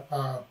 Because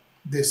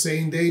the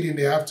same day in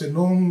the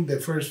afternoon,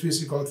 the first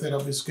physical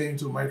therapist came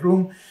to my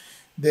room.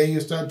 They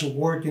started to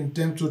work in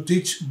them to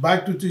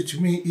teach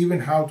me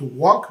even how to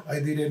walk. I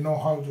didn't know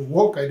how to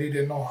walk. I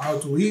didn't know how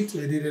to eat.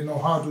 I didn't know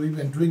how to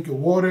even drink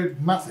water,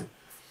 nothing.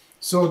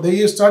 So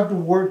they start to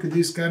work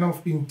this kind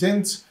of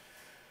intense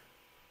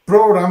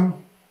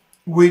program,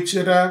 which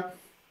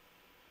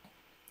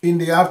in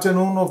the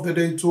afternoon of the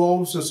day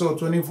 12, so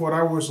 24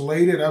 hours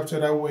later,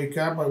 after I wake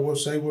up, I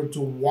was able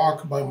to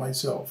walk by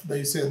myself.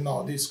 They said,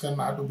 no, this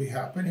cannot be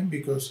happening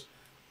because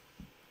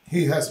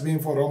he has been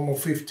for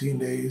almost 15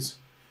 days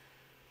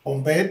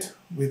on bed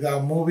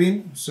without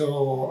moving.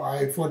 So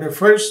for the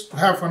first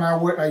half an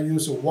hour, I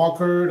use a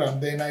walker,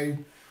 and then I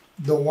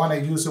don't want to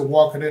use a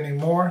walker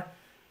anymore.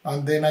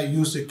 And then I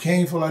use a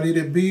cane for a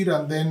little bit.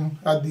 And then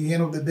at the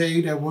end of the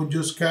day, I was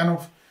just kind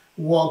of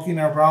walking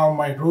around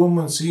my room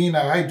and seeing.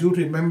 I do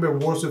remember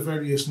it was a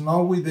very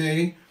snowy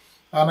day,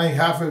 and I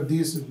have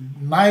this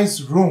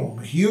nice room,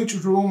 huge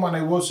room, and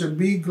it was a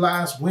big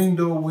glass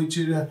window, which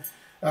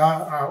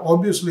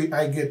obviously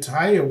I get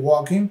tired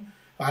walking,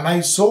 and I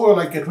saw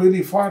like it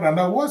really far, and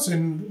I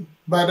wasn't.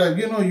 But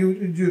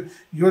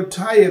you're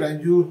tired,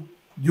 and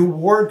you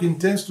work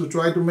intense to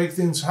try to make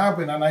things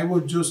happen. And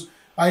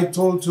I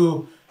told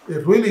to a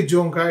really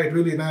young guy, a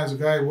really nice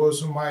guy,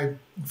 was my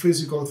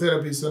physical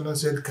therapist, and I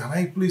said, can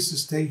I please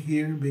stay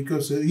here?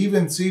 Because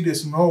even see the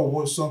snow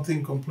was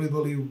something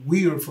completely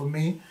weird for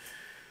me.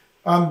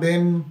 And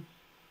then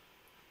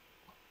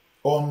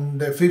on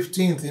the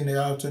 15th in the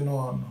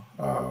afternoon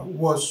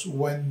was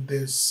when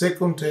the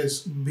second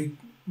test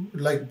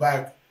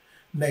back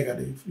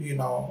negative.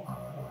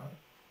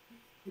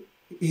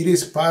 It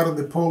is part of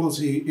the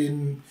policy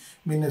in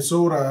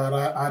Minnesota.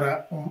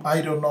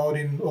 I don't know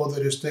in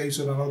other states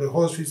or another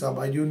hospital,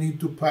 but you need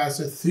to pass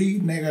a 3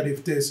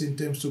 negative tests in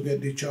terms to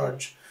get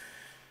discharged.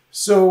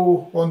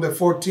 So on the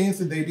 14th,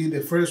 they did the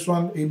first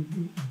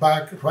one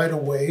back right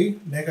away,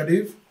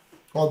 negative.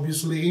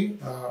 Obviously,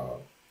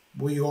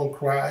 we all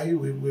cried.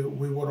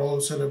 We were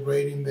all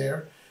celebrating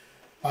there.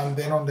 And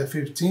then on the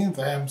 15th,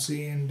 I am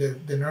seeing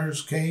the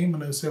nurse came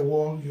and I said,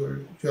 well,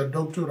 your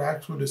doctor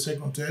asked for the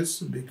second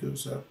test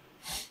because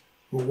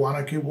we want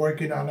to keep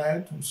working on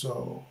it.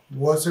 So it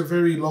was a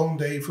very long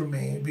day for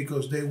me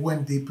because they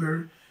went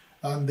deeper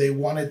and they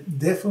wanted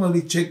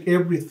definitely check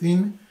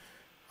everything.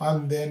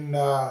 And then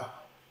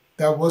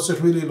that was a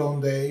really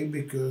long day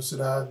because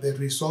the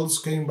results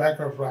came back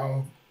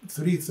around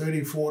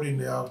 3:30, 4 in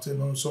the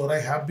afternoon. So I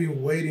have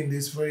been waiting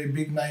this very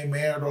big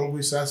nightmare,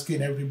 always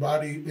asking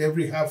everybody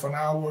every half an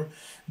hour,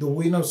 do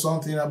we know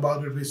something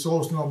about the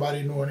results?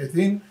 Nobody knew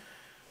anything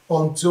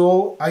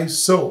until I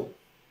saw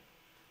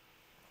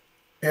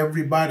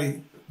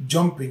everybody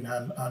jumping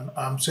and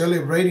I'm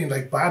celebrating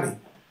like party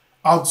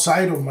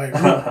outside of my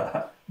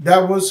room.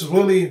 That was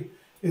really,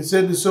 it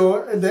said,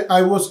 so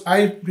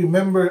I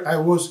remember I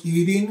was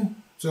eating,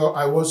 so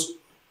I was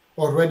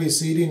already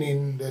sitting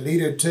in the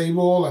little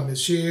table and the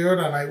chair,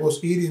 and I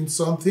was eating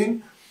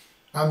something.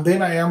 And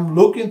then I am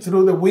looking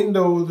through the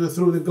window,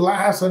 through the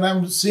glass, and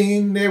I'm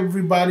seeing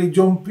everybody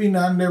jumping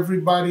and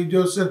everybody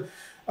just,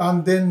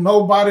 and then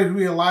nobody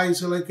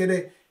realized, like,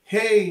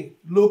 hey,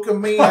 look at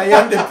me, I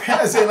am the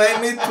peasant,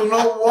 I need to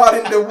know what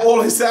in the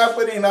world is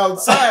happening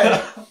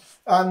outside.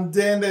 And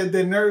then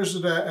the nurse,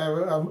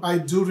 I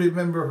do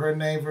remember her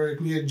name very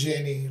clear,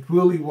 Jenny,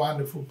 really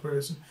wonderful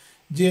person.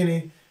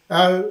 Jenny,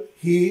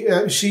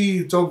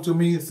 she talked to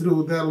me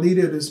through that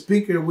little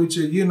speaker, which,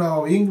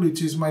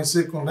 English is my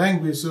second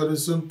language, so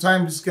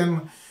sometimes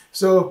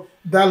so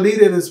that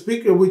little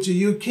speaker, which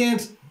you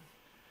can't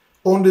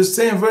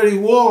understand very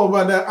well,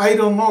 but I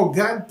don't know,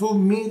 God put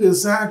me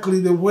exactly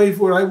the way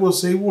where I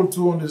was able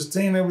to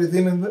understand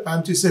everything.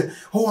 And she said,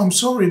 oh, I'm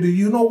sorry, do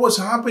you know what's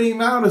happening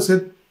now? I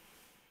said,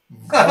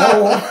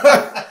 no,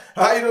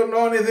 I don't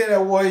know anything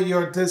about why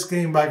your test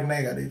came back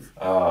negative.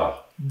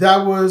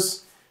 That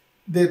was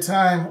the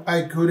time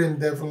I couldn't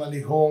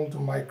definitely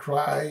hold my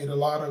cry. A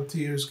lot of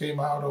tears came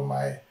out of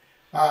my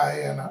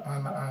eye,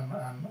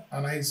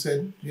 and I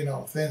said,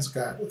 thanks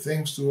God,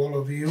 thanks to all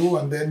of you.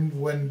 And then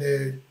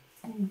when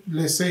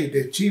let's say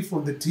the chief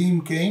of the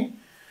team came,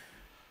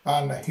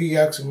 and he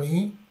asked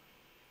me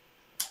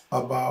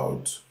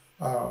about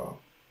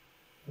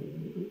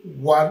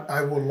what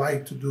I would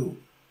like to do.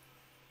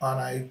 And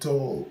I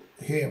told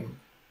him,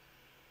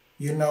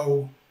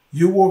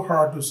 you work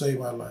hard to save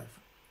my life.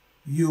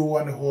 You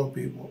want to hold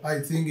people. I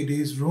think it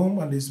is room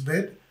and this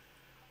bed.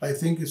 I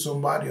think it's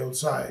somebody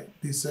outside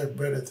deserves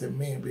better than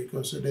me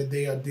because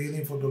they are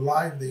dealing for the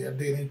life. They are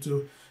dealing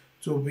to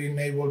being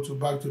able to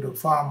back to the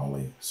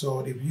family. So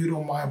if you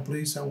don't mind,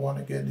 please, I want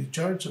to get the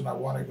church and I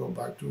want to go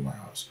back to my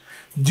house.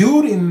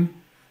 During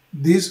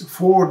these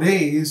 4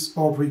 days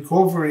of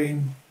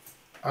recovering,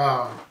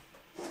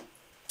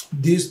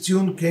 this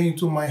tune came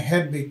to my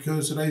head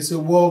because I said,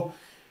 well,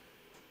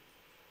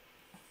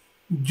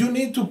 you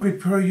need to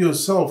prepare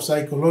yourself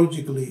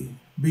psychologically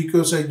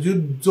because you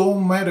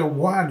don't matter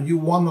what, you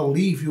want to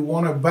leave, you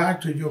want to back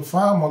to your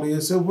family. I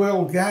said,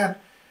 well, God,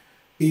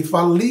 if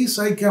at least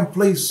I can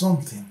play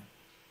something,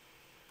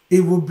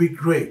 it would be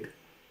great.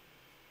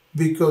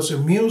 Because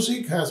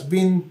music has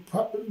been,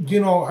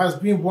 has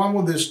been one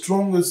of the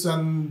strongest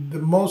and the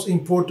most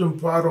important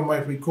part of my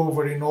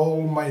recovery in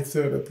all my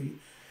therapy.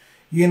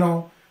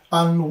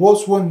 And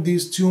was when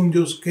this tune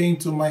just came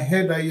to my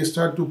head. I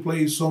started to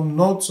play some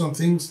notes and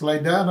things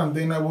like that, and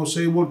then I was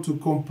able to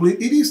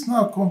complete. It is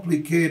not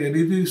complicated.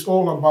 It is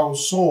all about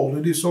soul.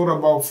 It is all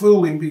about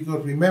feeling.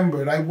 Because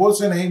remember, I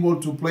wasn't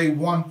able to play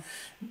one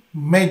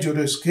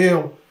major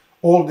scale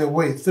all the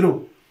way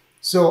through,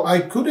 so I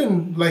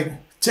couldn't like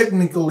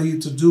technically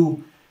to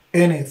do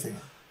anything.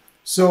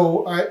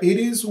 So it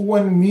is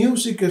when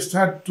music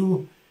start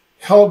to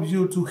help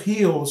you to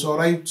heal. So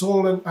I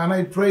told him and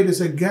I prayed, I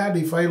said, God,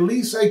 if at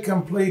least I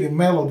can play the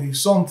melody,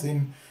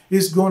 something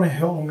is going to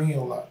help me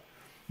a lot.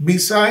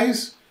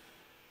 Besides,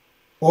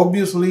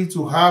 obviously,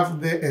 to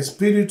have the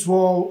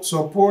spiritual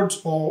support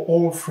of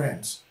all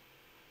friends,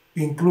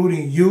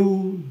 including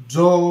you,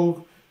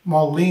 Doug,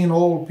 Marlene,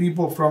 all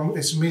people from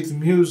Schmitt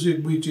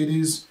Music, which it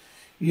is,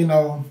 you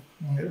know,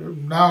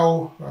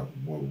 now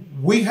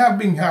we have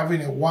been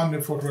having a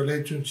wonderful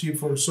relationship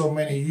for so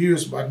many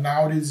years, but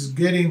now it is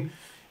getting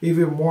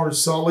even more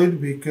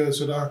solid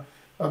because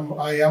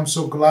I am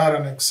so glad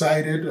and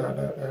excited.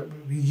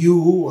 You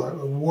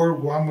were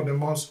one of the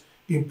most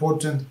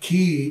important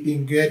key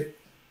in get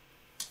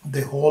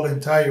the whole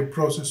entire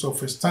process of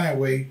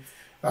Steinway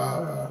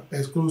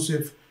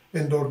exclusive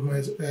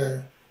endorsement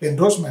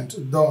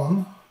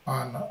done.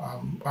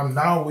 And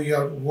now we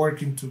are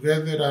working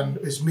together, and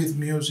Schmitt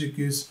Music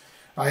is,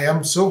 I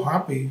am so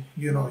happy.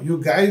 You know, you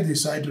guys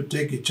decide to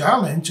take a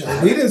challenge.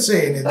 I didn't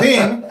say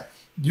anything.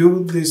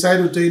 You decide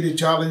to take the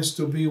challenge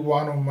to be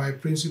one of my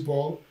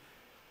principal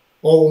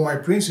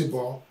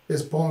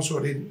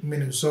sponsor in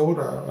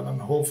Minnesota,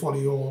 and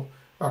hopefully all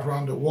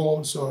around the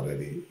world. So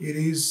that it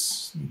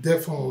is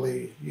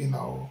definitely, you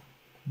know,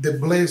 the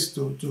blessed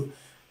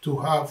to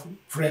have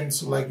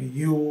friends like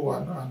you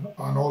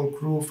and all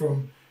crew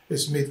from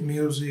Schmitt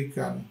Music.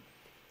 And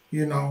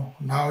you know,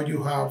 now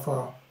you have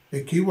a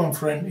Cuban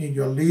friend in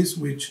your list,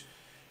 which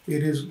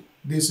it is.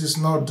 This is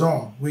not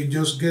done. We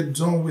just get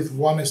done with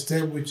one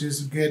step, which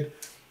is get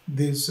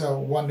this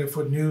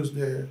wonderful news,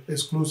 the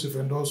exclusive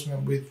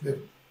endorsement with the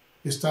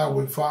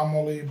Steinway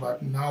family.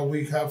 But now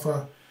we have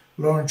a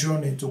long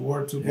journey to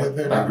work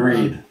together. Yep,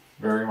 agreed.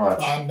 Very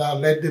much. And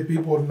let the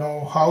people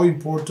know how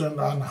important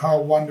and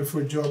how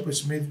wonderful job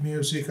Schmitt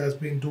Music has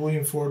been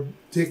doing for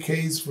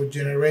decades, for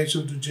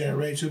generation to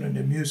generation in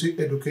the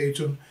music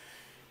education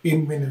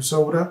in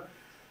Minnesota.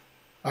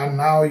 And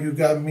now you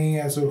got me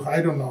as a, I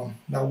don't know,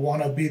 I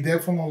want to be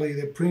definitely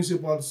the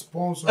principal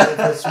sponsor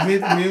of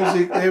Schmitt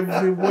Music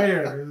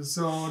everywhere.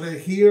 So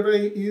here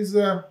is,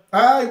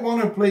 I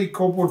want to play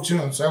couple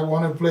tunes. I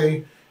want to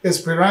play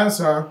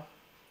Esperanza,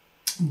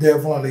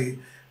 definitely.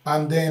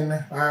 And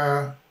then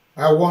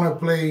I want to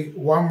play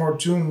one more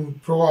tune,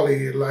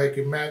 probably like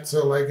a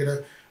mezzo, like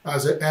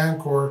as an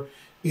encore.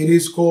 It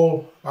is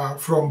called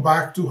From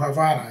Back to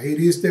Havana. It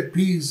is the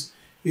piece.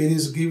 It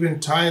is given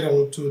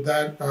title to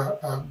that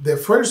the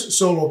first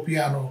solo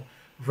piano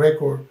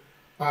record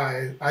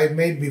I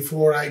made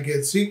before I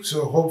get sick.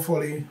 So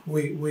hopefully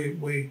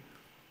we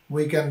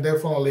can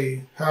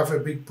definitely have a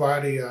big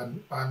party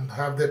and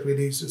have that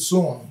release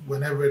soon,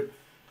 whenever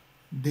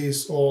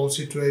this whole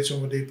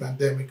situation with the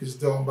pandemic is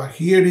done. But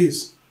here it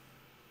is.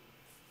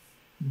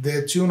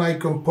 The tune I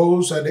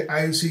composed at the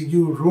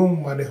ICU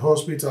room at the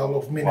hospital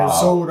of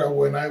Minnesota. Wow.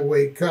 When I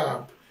wake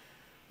up.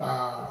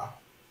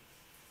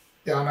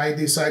 And I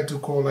decide to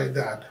call like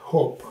that,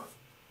 Hope,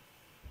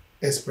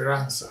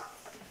 Esperanza.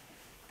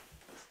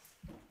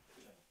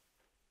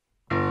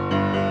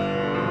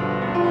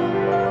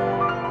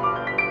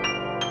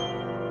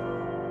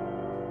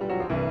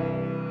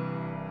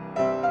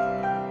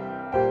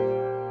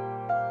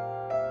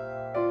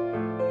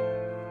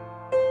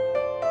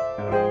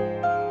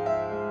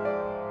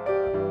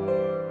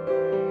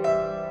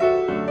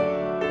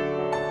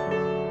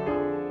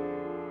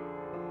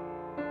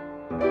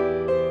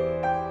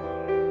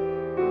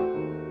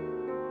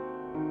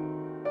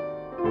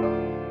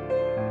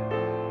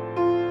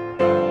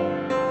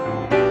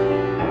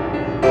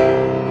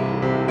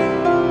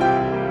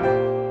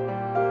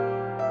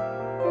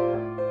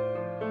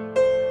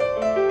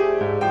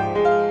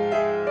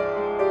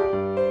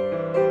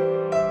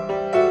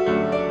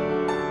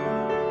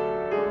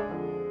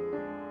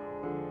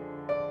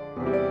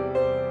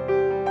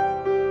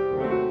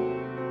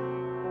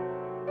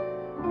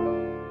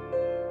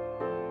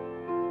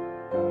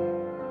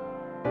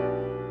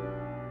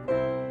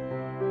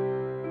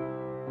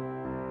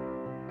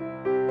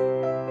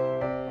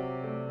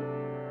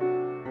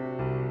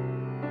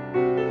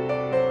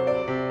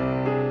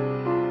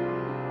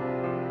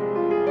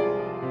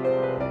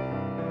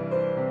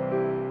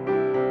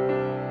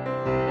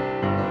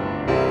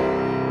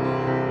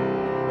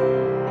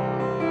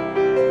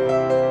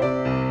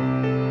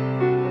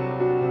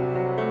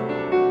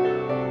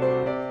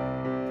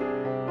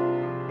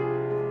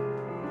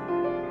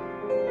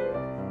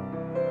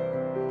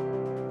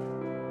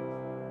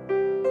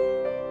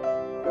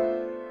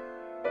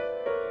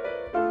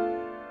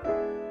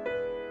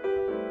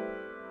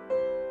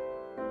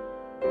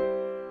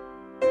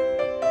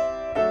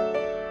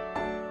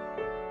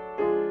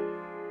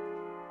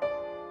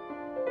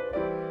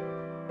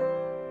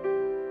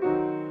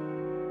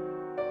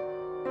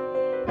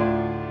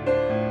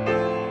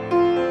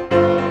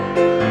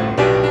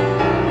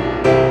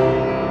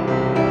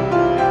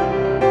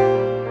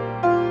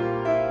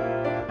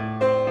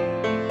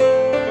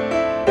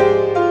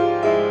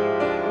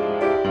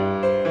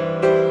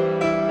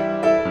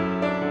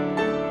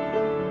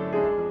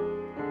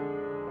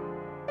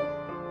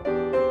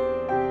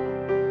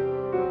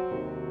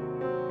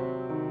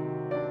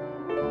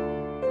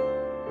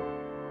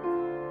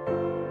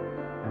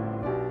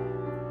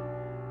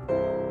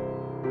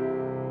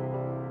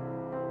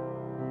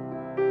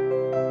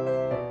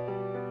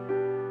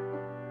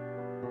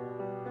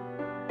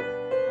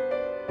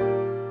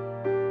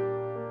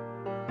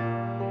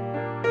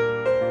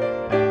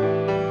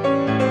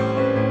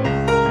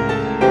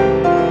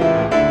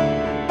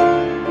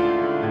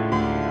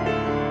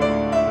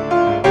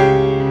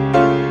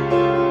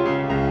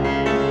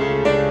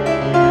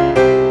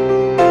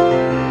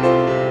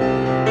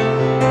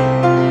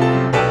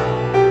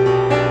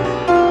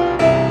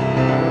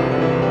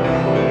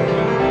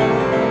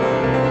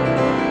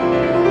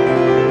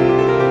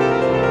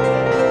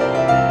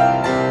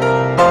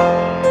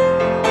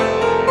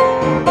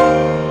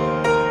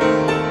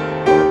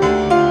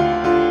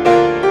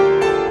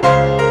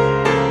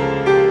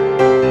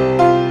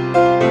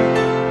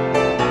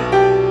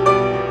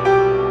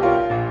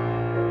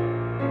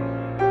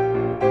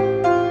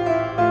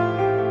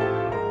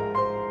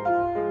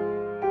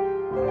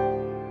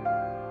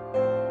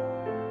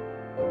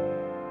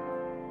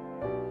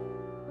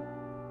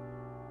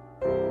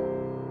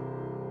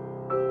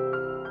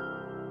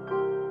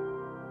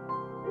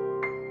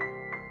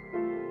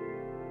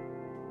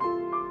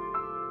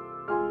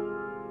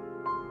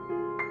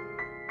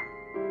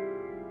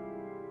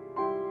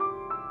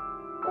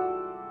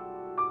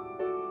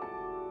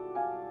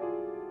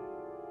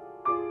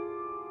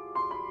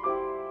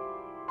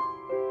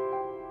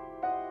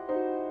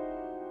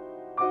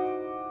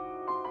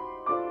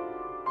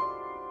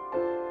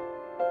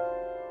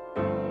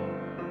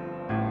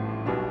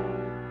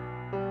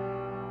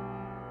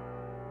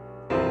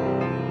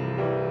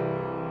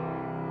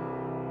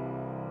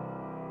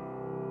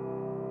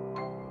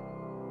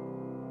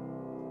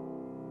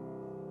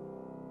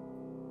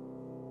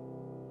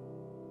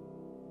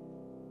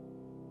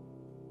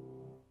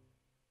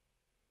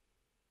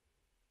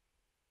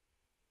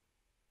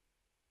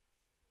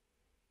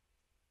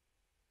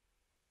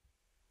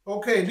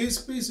 Okay, this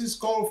piece is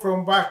called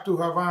From Back to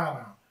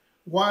Havana.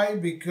 Why?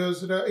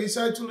 Because it's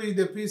actually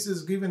the piece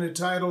is given a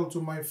title to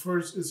my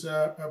first, it's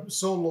a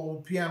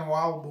solo piano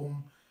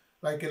album.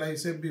 Like I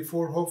said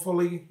before,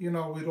 hopefully,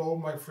 with all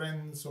my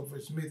friends of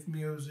Schmitt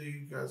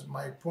Music as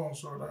my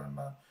sponsor and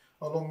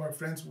all of my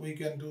friends, we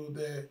can do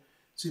the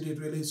CD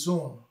release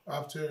soon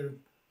after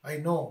I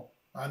know,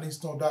 and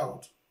it's no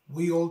doubt,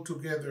 we all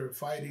together,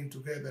 fighting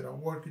together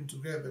and working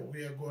together,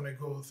 we are going to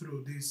go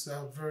through this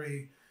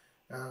very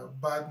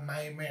bad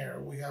nightmare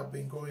we have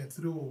been going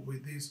through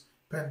with this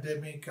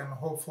pandemic, and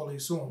hopefully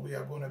soon we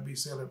are going to be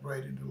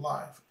celebrating the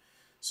life.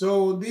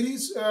 So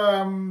this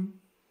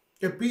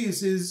a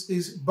piece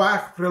is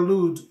Bach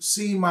Prelude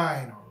C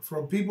minor.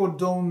 For people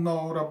don't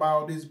know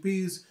about this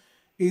piece,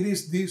 it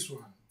is this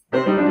one.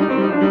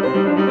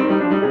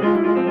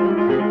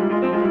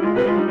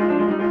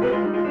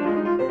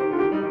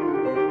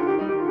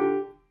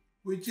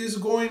 Which is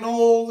going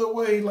all the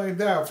way like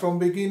that, from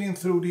beginning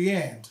through the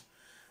end.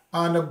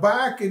 And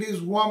Bach, it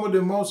is one of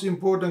the most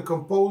important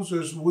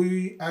composers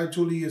we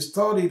actually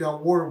studied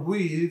and worked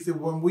with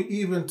when we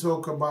even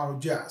talk about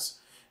jazz.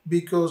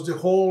 Because the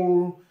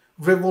whole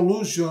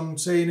revolution,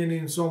 saying it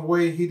in some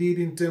way, he did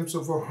in terms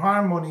of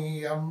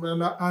harmony and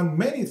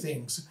many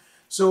things.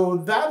 So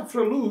that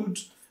prelude,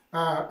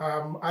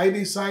 I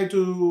decided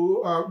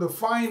to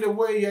find a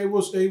way I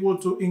was able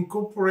to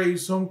incorporate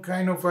some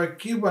kind of a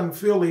Cuban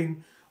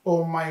feeling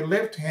on my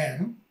left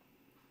hand,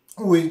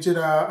 which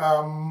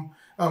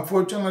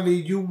unfortunately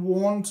you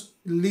won't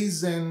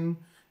listen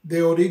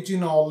the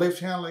original left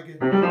hand like it,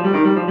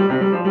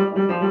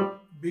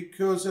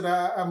 because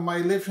my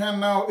left hand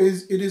now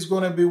is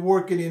going to be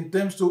working in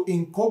terms to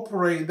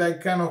incorporate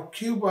that kind of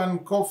Cuban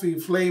coffee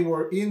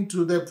flavor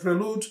into the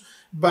prelude.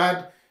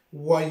 But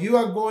what you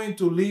are going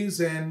to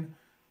listen,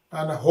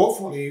 and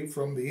hopefully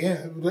from the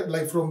end,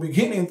 like from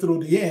beginning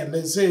through the end,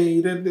 let's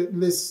say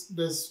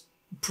let's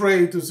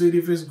pray to see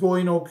if it's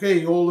going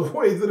okay all the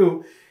way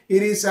through.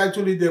 It is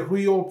actually the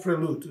real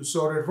prelude.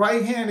 So the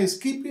right hand is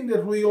keeping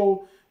the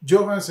real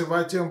Johann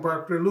Sebastian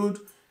Bach prelude.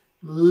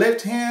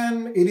 Left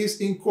hand, it is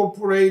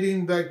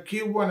incorporating the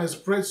Cuban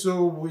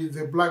espresso with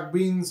the black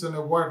beans and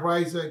the white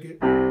rice.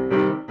 Which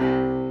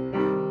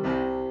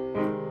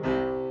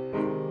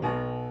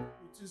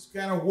is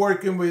kind of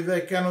working with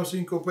that kind of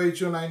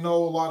syncopation. I know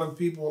a lot of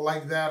people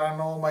like that. I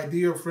know my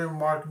dear friend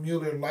Mark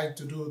Mueller liked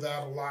to do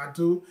that a lot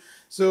too.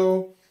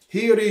 So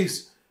here it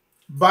is.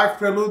 Bach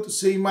Prelude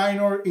C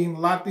minor in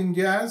Latin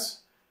jazz.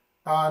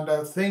 And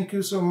thank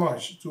you so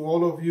much to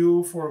all of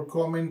you for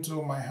coming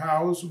to my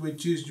house,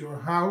 which is your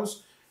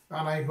house.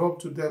 And I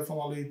hope to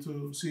definitely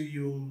to see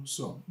you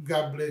soon.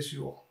 God bless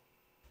you all.